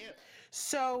 Okay.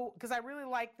 So, because I really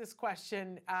like this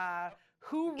question,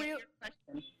 who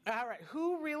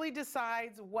really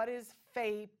decides what is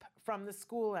FAPE from the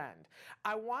school end?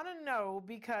 I want to know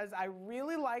because I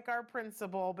really like our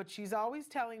principal, but she's always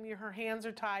telling me her hands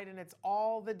are tied and it's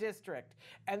all the district.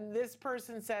 And this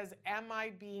person says, am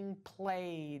I being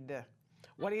played?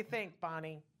 What do you think,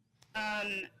 Bonnie?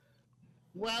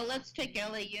 Well, let's take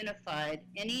LA Unified.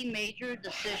 Any major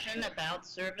decision about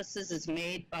services is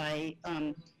made by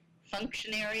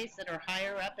functionaries that are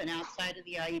higher up and outside of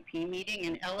the IEP meeting,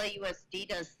 and LAUSD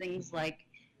does things like,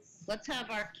 let's have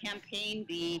our campaign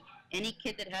be any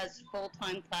kid that has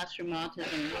full-time classroom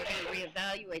autism, we're going to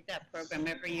reevaluate that program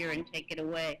every year and take it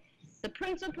away. The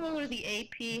principal or the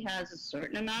AP has a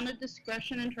certain amount of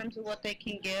discretion in terms of what they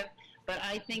can give, but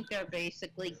I think they're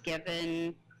basically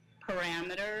given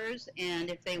parameters, and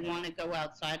if they want to go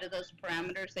outside of those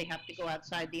parameters, they have to go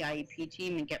outside the IEP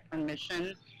team and get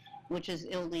permission, which is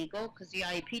illegal because the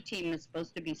IEP team is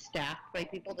supposed to be staffed by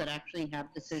people that actually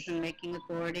have decision-making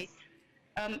authority.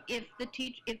 If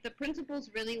the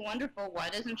principal's really wonderful, why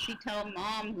doesn't she tell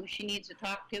mom who she needs to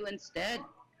talk to instead?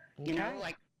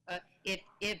 Okay.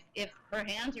 If her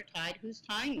hands are tied, who's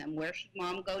tying them? Where should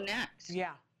mom go next?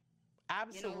 Yeah,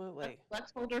 absolutely.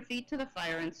 Let's hold her feet to the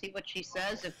fire and see what she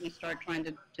says if we start trying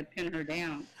to pin her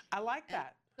down. I like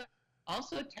that.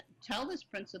 Also, tell this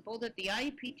principal that the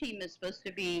IEP team is supposed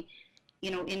to be,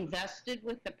 invested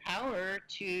with the power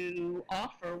to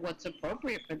offer what's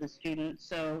appropriate for the student.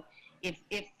 So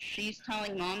if she's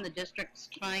telling mom the district's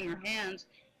tying her hands,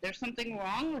 there's something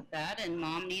wrong with that, and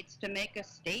mom needs to make a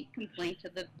state complaint to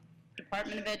the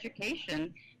Department of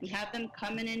Education and have them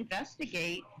come and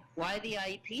investigate why the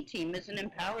IEP team isn't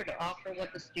empowered to offer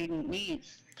what the student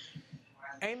needs.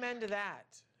 Amen to that.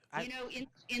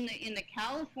 In the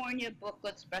California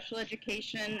booklet, Special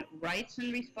Education Rights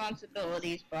and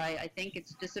Responsibilities by, I think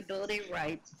it's Disability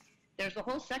Rights, there's a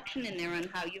whole section in there on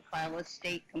how you file a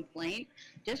state complaint.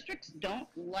 Districts don't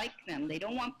like them. They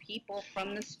don't want people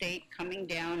from the state coming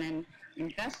down and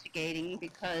investigating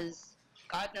because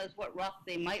God knows what rough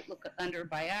they might look under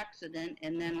by accident,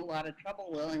 and then a lot of trouble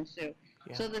will ensue.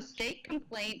 Yeah. So the state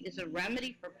complaint is a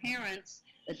remedy for parents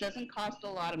that doesn't cost a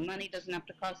lot of money, doesn't have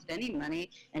to cost any money,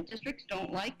 and districts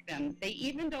don't like them. They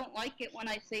even don't like it when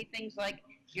I say things like,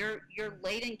 you're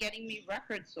late in getting me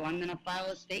records, so I'm going to file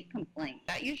a state complaint.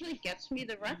 That usually gets me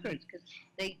the records because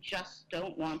they just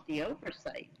don't want the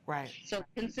oversight. Right. So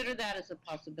consider that as a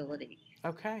possibility.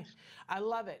 Okay. I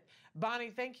love it.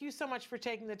 Bonnie, thank you so much for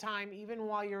taking the time, even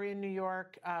while you're in New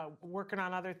York, working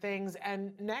on other things.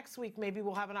 And next week, maybe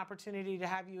we'll have an opportunity to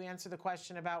have you answer the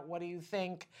question about what do you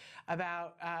think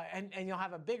about, and you'll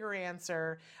have a bigger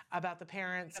answer about the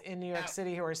parents in New York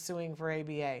City who are suing for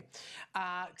ABA.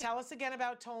 Tell us again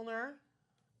about Tollner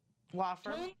Law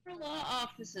Firm. Tollner Law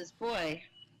Offices, boy,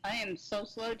 I am so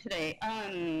slow today.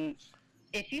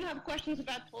 If you have questions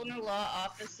about Tollner Law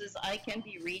Offices, I can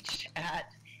be reached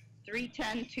at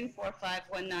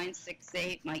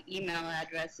 310-245-1968. My email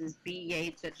address is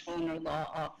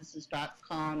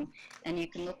byates@tollnerlawoffices.com, and you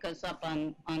can look us up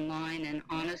online. And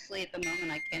honestly, at the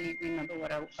moment, I can't even remember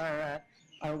what our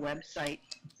website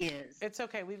is. It's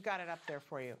okay. We've got it up there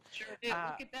for you. Sure do.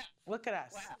 Look at that. Look at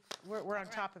us. Wow. We're on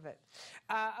top of it.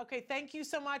 Okay, thank you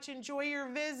so much. Enjoy your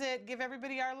visit. Give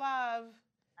everybody our love.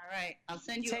 All right. I'll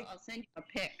send you a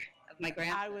pic of my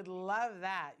grandson. I would love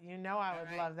that. You know I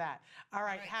would love that. All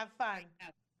right. Have fun.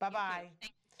 Bye-bye. Thank you,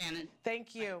 Shannon.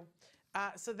 Thank you.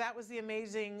 So that was the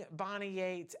amazing Bonnie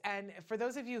Yates. And for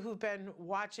those of you who've been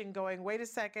watching going, wait a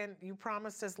second, you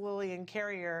promised us Lillian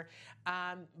Carrier.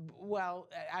 Well,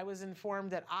 I was informed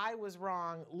that I was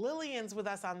wrong. Lillian's with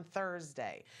us on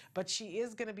Thursday, but she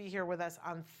is going to be here with us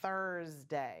on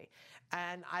Thursday.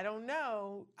 And I don't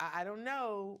know,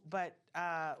 but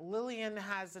Lillian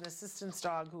has an assistance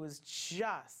dog who is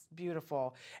just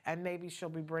beautiful, and maybe she'll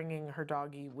be bringing her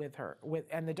doggie with her.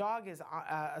 And the dog is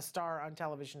a star on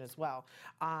television as well.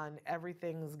 On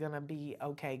Everything's Gonna Be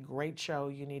Okay, great show.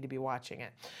 You need to be watching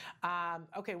it.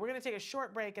 Okay, we're gonna take a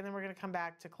short break, and then we're gonna come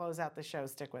back to close out the show.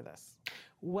 Stick with us.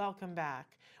 Welcome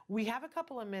back. We have a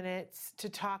couple of minutes to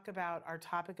talk about our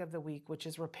topic of the week, which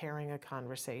is repairing a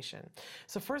conversation.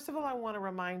 So first of all, I want to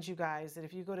remind you guys that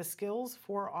if you go to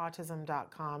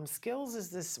skillsforautism.com, Skills is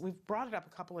this, we've brought it up a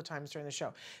couple of times during the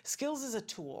show. Skills is a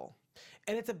tool.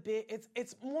 And it's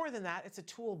more than that. It's a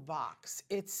toolbox.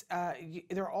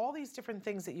 There are all these different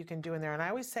things that you can do in there. And I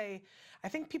always say, I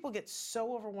think people get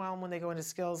so overwhelmed when they go into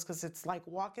Skills because it's like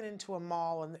walking into a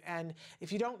mall, and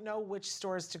if you don't know which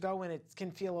stores to go in, it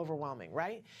can feel overwhelming,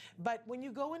 right? But when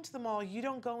you go into the mall, you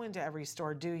don't go into every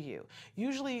store, do you?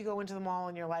 Usually you go into the mall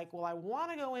and you're like, well, I want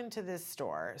to go into this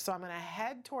store, so I'm going to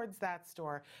head towards that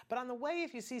store. But on the way,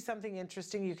 if you see something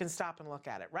interesting, you can stop and look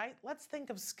at it, right? Let's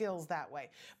think of Skills that way.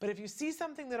 But if you see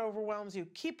something that overwhelms you,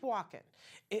 keep walking.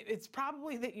 It's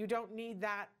probably that you don't need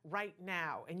that right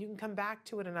now, and you can come back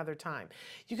to it another time.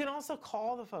 You can also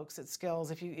call the folks at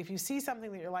Skills if you see something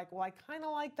that you're like, well, I kind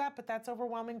of like that, but that's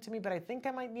overwhelming to me, but I think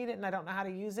I might need it and I don't know how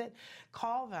to use it.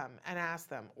 Call them and ask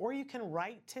them. Or you can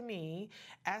write to me,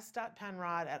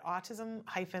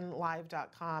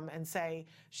 s.penrod@autism-live.com, and say,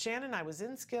 Shannon, I was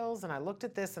in Skills and I looked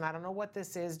at this and I don't know what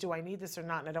this is. Do I need this or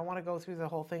not? And I don't want to go through the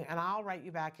whole thing. And I'll write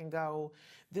you back and go,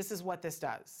 this is what this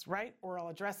does, right? Or I'll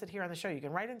address it here on the show. You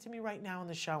can write into me right now on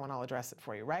the show and I'll address it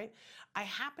for you, right? I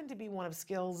happen to be one of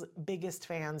Skills' biggest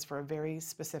fans for a very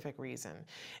specific reason.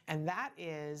 And that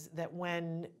is that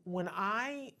when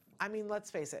I mean, let's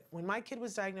face it, when my kid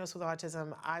was diagnosed with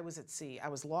autism, I was at sea. I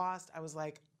was lost. I was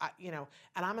like, and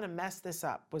I'm going to mess this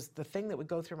up was the thing that would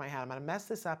go through my head. I'm going to mess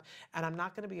this up and I'm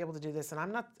not going to be able to do this. And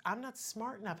I'm not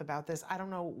smart enough about this. I don't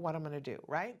know what I'm going to do,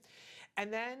 right? And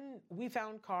then we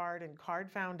found CARD, and CARD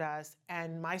found us,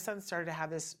 and my son started to have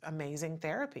this amazing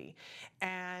therapy.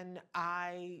 And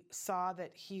I saw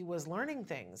that he was learning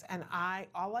things, and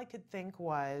all I could think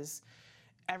was,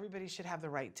 everybody should have the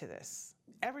right to this.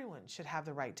 Everyone should have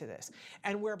the right to this.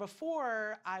 And where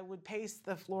before I would pace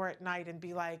the floor at night and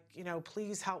be like,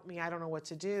 please help me, I don't know what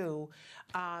to do,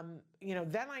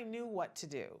 then I knew what to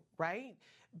do, right?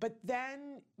 But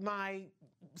then my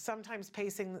sometimes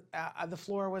pacing the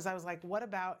floor I was like, what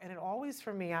about, and it always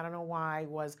for me, I don't know why,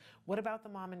 was what about the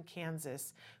mom in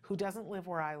Kansas who doesn't live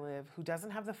where I live, who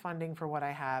doesn't have the funding for what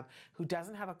I have, who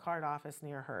doesn't have a CARD office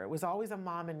near her? It was always a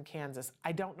mom in Kansas.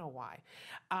 I don't know why.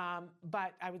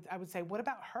 But I would say, what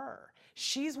about her?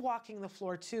 She's walking the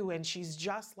floor too, and she's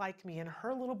just like me, and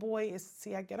her little boy is,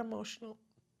 see, I get emotional.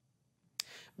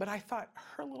 But I thought,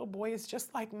 her little boy is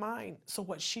just like mine. So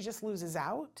what, she just loses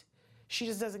out? She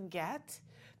just doesn't get?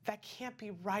 That can't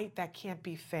be right. That can't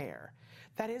be fair.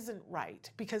 That isn't right,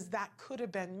 because that could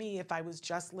have been me if I was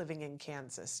just living in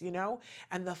Kansas,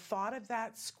 And the thought of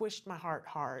that squished my heart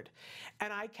hard.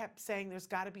 And I kept saying, there's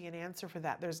got to be an answer for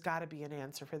that. There's got to be an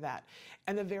answer for that.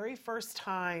 And the very first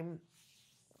time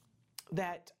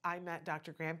that I met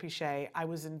Dr. Granpeesheh, I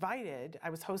was invited. I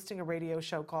was hosting a radio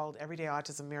show called Everyday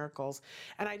Autism Miracles,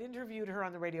 and I'd interviewed her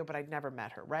on the radio, but I'd never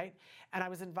met her, right? And I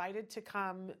was invited to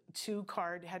come to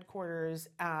CARD headquarters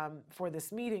for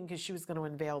this meeting because she was going to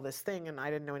unveil this thing, and I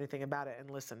didn't know anything about it. And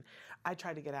listen, I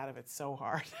tried to get out of it so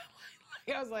hard.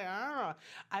 I was like,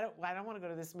 I don't know. I don't want to go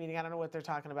to this meeting. I don't know what they're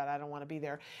talking about. I don't want to be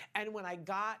there. And when I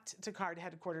got to CARD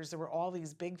headquarters, there were all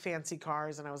these big fancy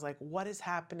cars, and I was like, what is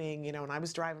happening? You know, and I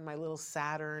was driving my little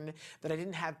Saturn that I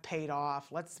didn't have paid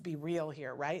off. Let's be real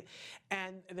here, right?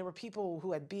 And there were people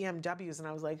who had BMWs, and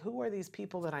I was like, who are these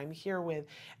people that I'm here with?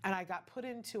 And I got put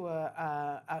into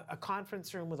a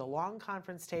conference room with a long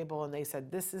conference table, and they said,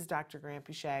 this is Dr.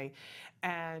 Granpeesheh.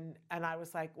 And I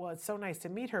was like, well, it's so nice to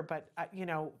meet her, but you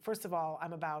know, first of all,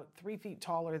 I'm about 3 feet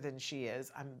taller than she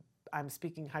is. I'm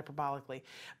speaking hyperbolically,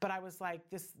 but I was like,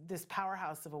 this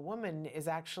powerhouse of a woman is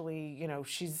actually, you know,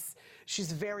 she's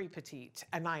very petite,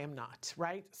 and I am not,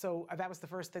 right? So that was the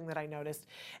first thing that I noticed.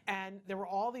 And there were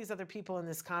all these other people in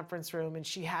this conference room, and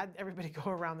she had everybody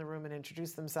go around the room and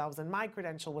introduce themselves. And my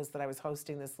credential was that I was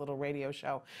hosting this little radio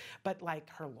show, but like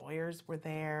her lawyers were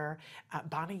there,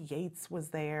 Bonnie Yates was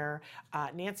there,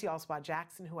 Nancy Alspaugh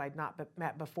Jackson, who I'd not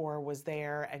met before, was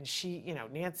there, and she, you know,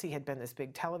 Nancy had been this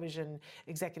big television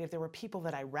executive. There were people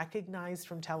that I recognized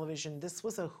from television. This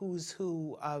was a who's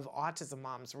who of autism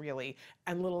moms, really,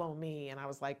 and little old me. And I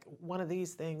was like, one of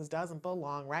these things doesn't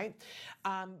belong, right?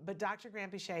 But Dr.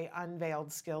 Granpeesheh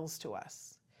unveiled skills to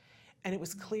us. And it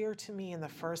was clear to me in the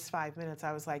first 5 minutes,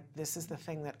 I was like, this is the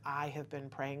thing that I have been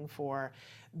praying for,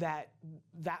 that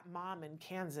mom in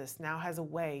Kansas now has a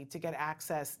way to get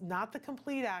access, not the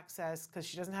complete access because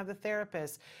she doesn't have the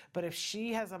therapist, but if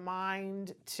she has a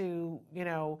mind to, you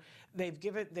know, they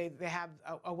have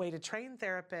a way to train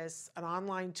therapists, an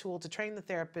online tool to train the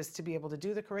therapist to be able to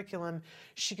do the curriculum,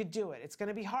 she could do it. It's going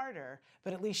to be harder,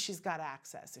 but at least she's got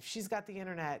access. If she's got the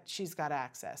internet, she's got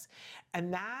access.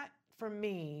 And that, for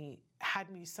me,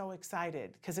 had me so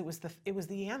excited because it was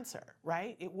the answer,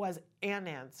 right? It was an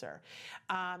answer.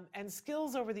 And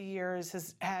skills over the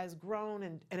years has grown,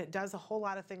 and it does a whole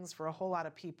lot of things for a whole lot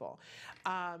of people.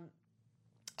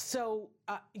 So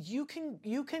you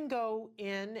can go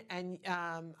in and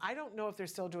I don't know if they're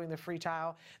still doing the free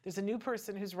trial. There's a new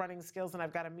person who's running Skills, and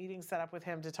I've got a meeting set up with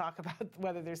him to talk about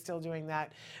whether they're still doing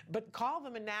that. But call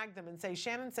them and nag them and say,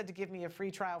 Shannon said to give me a free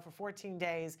trial for 14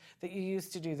 days that you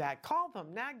used to do that. Call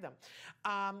them, nag them,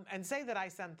 and say that I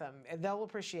sent them. They'll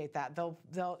appreciate that. They'll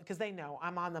because they know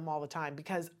I'm on them all the time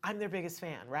because I'm their biggest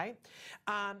fan, right?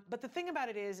 But the thing about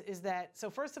it is that, so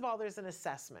first of all, there's an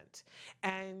assessment,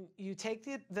 and you take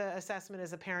the assessment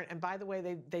as a parent. And by the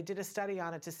way, they did a study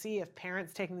on it to see if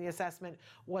parents taking the assessment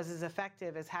was as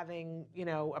effective as having, you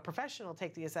know, a professional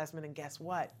take the assessment. And guess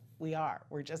what?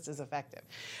 We're just as effective.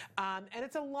 And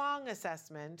it's a long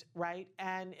assessment, right?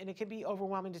 And it can be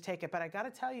overwhelming to take it. But I got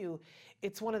to tell you,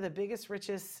 it's one of the biggest,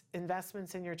 richest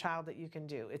investments in your child that you can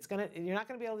do. You're not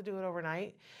going to be able to do it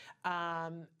overnight.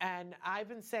 And I've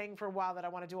been saying for a while that I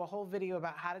want to do a whole video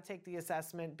about how to take the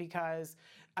assessment because,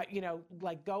 you know,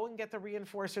 like go and get the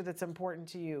reinforcer that's important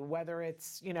to you, whether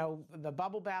it's, you know, the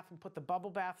bubble bath and put the bubble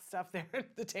bath stuff there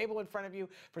at the table in front of you.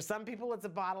 For some people, it's a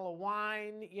bottle of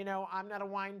wine. You know, I'm not a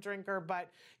wine drinker, but,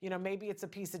 you know, maybe it's a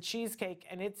piece of cheesecake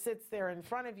and it sits there in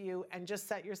front of you, and just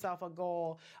set yourself a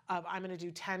goal of, I'm going to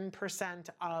do 10%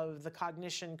 of the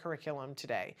cognition curriculum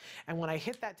today. And when I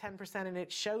hit that 10%, and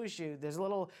it shows you, there's a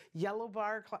little yellow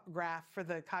bar graph for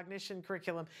the cognition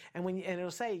curriculum, and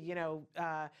it'll say, you know,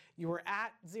 you were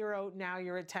at 0, now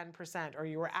you're at 10%, or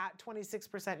you were at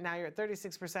 26%, now you're at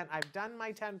 36%. I've done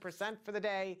my 10% for the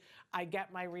day. I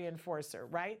get my reinforcer,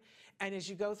 right? And as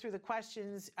you go through the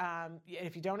questions,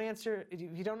 if you don't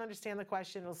understand the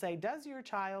question, it'll say, does your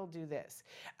child do this?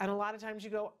 And a lot of times you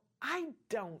go, I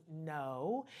don't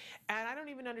know, and I don't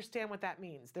even understand what that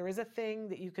means. There is a thing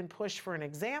that you can push for an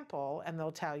example, and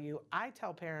they'll tell you. I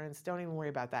tell parents, don't even worry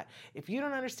about that. If you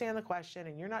don't understand the question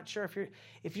and you're not sure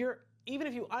even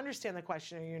if you understand the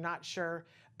question and you're not sure,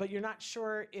 but you're not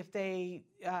sure if they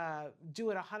do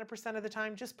it 100% of the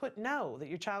time, just put no, that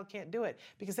your child can't do it,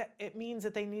 because it means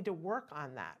that they need to work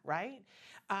on that, right?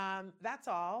 That's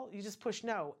all. You just push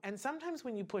no. And sometimes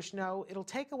when you push no, it'll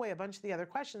take away a bunch of the other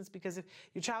questions, because if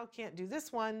your child can't do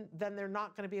this one, then they're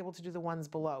not going to be able to do the ones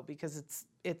below, because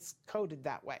it's coded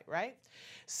that way, right?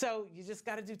 So you just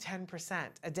got to do 10%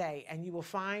 a day, and you will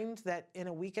find that in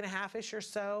a week and a half-ish or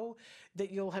so that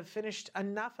you'll have finished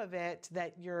enough of it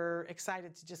that you're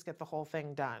excited to just get the whole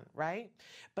thing done, right?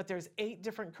 But there's 8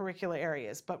 different curricular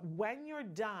areas. But when you're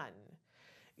done,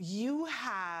 you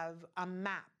have a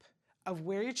map of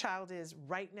where your child is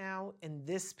right now in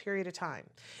this period of time.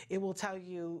 It will tell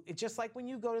you, it's just like when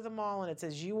you go to the mall and it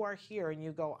says you are here and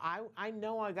you go, I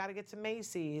know I got to get to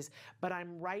Macy's, but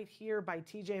I'm right here by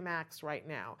TJ Maxx right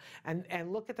now.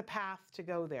 And look at the path to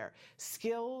go there.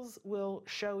 Skills will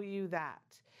show you that.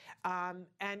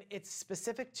 And it's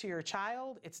specific to your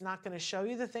child. It's not going to show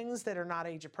you the things that are not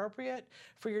age appropriate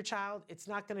for your child. It's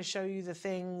not going to show you the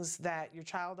things that your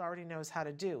child already knows how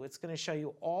to do. It's going to show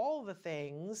you all the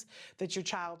things that your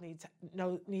child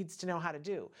needs to know how to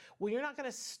do. Well, you're not going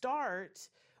to start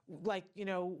like,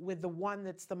 with the one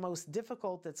that's the most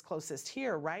difficult, that's closest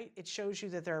here, right? It shows you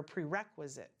that there are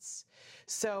prerequisites.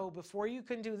 So before you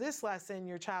can do this lesson,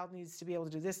 your child needs to be able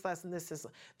to do this lesson, this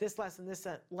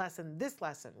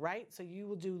lesson, right? So you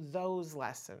will do those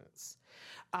lessons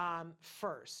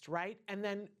first, right? And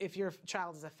then if your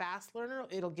child is a fast learner,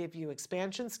 it'll give you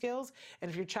expansion skills. And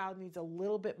if your child needs a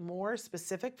little bit more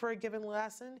specific for a given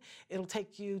lesson, it'll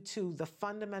take you to the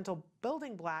fundamental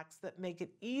building blocks that make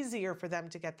it easier for them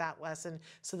to get that lesson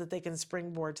so that they can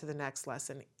springboard to the next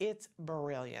lesson. It's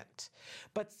brilliant.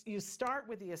 But you start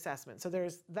with the assessment. So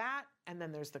there's that, and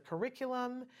then there's the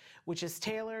curriculum, which is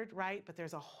tailored, right? But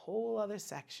there's a whole other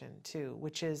section too,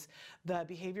 which is the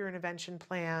behavior intervention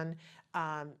plan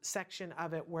section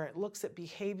of it, where it looks at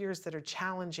behaviors that are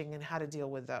challenging and how to deal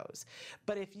with those.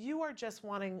 But if you are just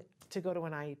wanting to go to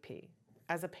an IEP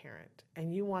as a parent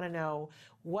and you want to know,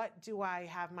 what do I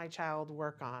have my child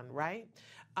work on, right?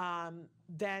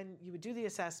 Then you would do the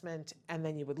assessment, and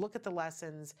then you would look at the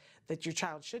lessons that your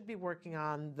child should be working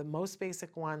on, the most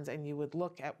basic ones, and you would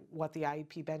look at what the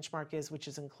IEP benchmark is, which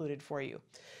is included for you.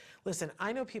 Listen,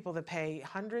 I know people that pay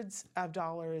hundreds of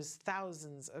dollars,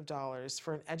 thousands of dollars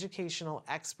for an educational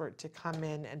expert to come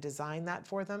in and design that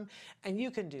for them, and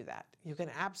you can do that. You can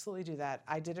absolutely do that.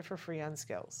 I did it for free on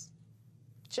Skills.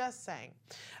 Just saying.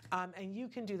 And you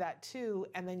can do that too,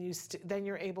 and then then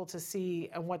you're able to see,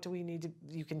 and what do we need to,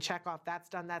 you can check off that's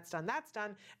done, that's done, that's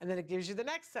done, and then it gives you the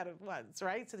next set of ones,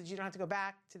 right? So that you don't have to go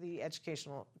back to the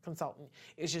educational consultant.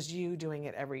 It's just you doing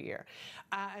it every year.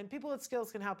 And people at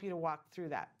Skills can help you to walk through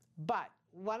that. But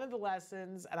one of the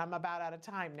lessons, and I'm about out of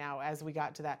time now as we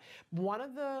got to that, one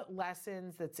of the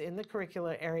lessons that's in the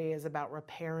curricular area is about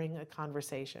repairing a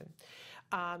conversation.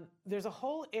 There's a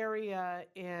whole area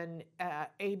in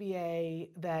ABA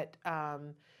that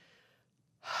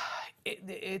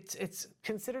it's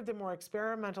considered the more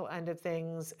experimental end of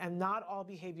things, and not all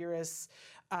behaviorists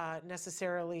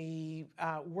necessarily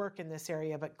work in this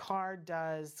area, but CARD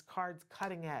does. CARD's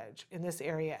cutting edge in this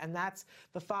area, and that's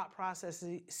the thought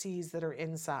processes that are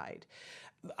inside.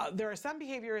 There are some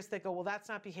behaviorists that go, well, that's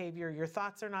not behavior, your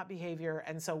thoughts are not behavior,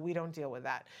 and so we don't deal with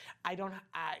that. I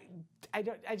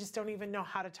just don't even know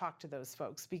how to talk to those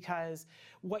folks, because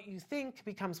what you think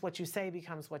becomes what you say,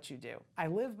 becomes what you do. I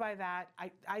live by that.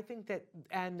 I think that,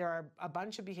 and there are a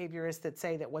bunch of behaviorists that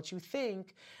say that what you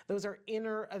think, those are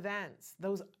inner events.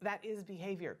 That is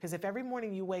behavior. Because if every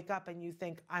morning you wake up and you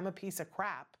think, I'm a piece of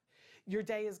crap, your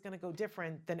day is going to go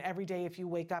different than every day if you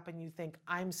wake up and you think,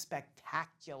 I'm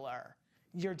spectacular.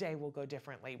 Your day will go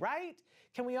differently, right?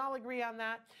 Can we all agree on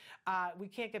that? We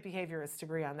can't get behaviorists to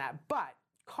agree on that. But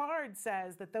CARD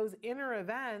says that those inner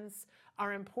events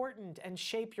are important and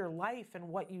shape your life and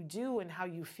what you do and how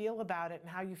you feel about it and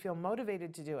how you feel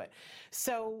motivated to do it.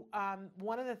 So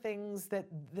one of the things that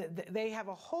they have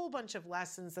a whole bunch of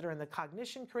lessons that are in the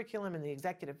cognition curriculum and the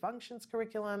executive functions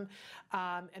curriculum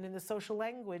and in the social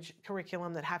language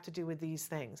curriculum that have to do with these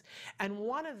things. And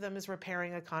one of them is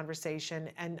repairing a conversation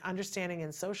and understanding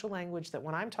in social language that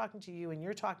when I'm talking to you and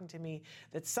you're talking to me,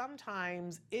 that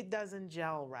sometimes it doesn't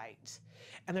gel right.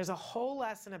 And there's a whole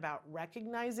lesson about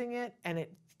recognizing it, and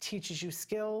it teaches you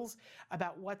skills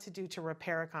about what to do to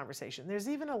repair a conversation. There's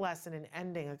even a lesson in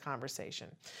ending a conversation.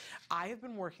 I have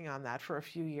been working on that for a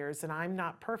few years, and I'm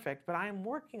not perfect, but I am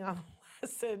working on the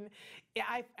lesson,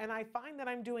 and I find that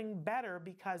I'm doing better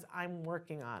because I'm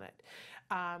working on it.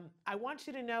 I want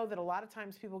you to know that a lot of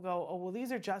times people go, oh, well,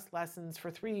 these are just lessons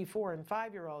for 3, 4, and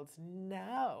 5-year-olds.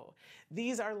 No,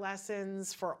 these are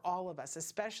lessons for all of us,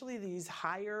 especially these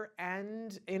higher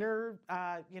end, inner,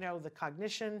 the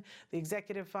cognition, the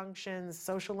executive functions,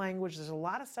 social language. There's a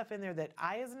lot of stuff in there that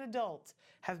I, as an adult,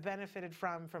 have benefited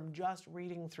from just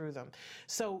reading through them.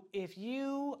 So if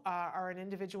you are an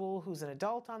individual who's an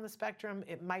adult on the spectrum,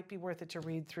 it might be worth it to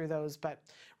read through those. But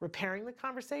repairing the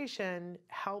conversation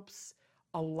helps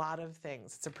a lot of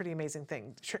things. It's a pretty amazing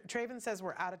thing. Traven says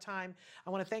we're out of time. I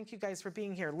want to thank you guys for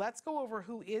being here. Let's go over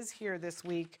who is here this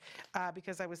week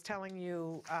because I was telling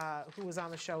you who was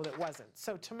on the show that wasn't.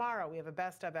 So tomorrow we have a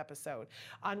best of episode.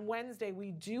 On Wednesday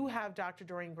we do have Dr.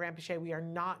 Doreen Granpeesheh. We are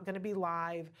not going to be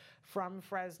live from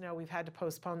Fresno. We've had to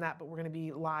postpone that, but we're going to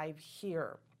be live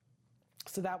here.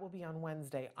 So that will be on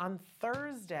Wednesday. On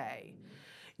Thursday,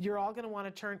 you're all going to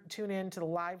want to tune in to the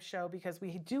live show because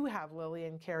we do have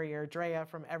Lillian Carrier-Drea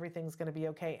from Everything's Going to Be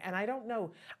Okay. And I don't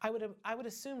know, I would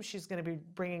assume she's going to be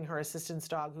bringing her assistance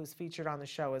dog who's featured on the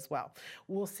show as well.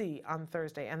 We'll see on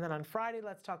Thursday. And then on Friday,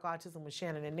 Let's Talk Autism with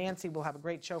Shannon and Nancy. We'll have a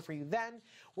great show for you then.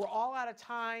 We're all out of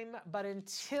time, but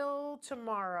until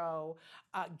tomorrow,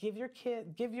 give your kids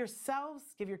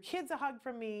a hug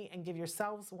from me and give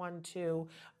yourselves one too.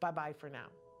 Bye-bye for now.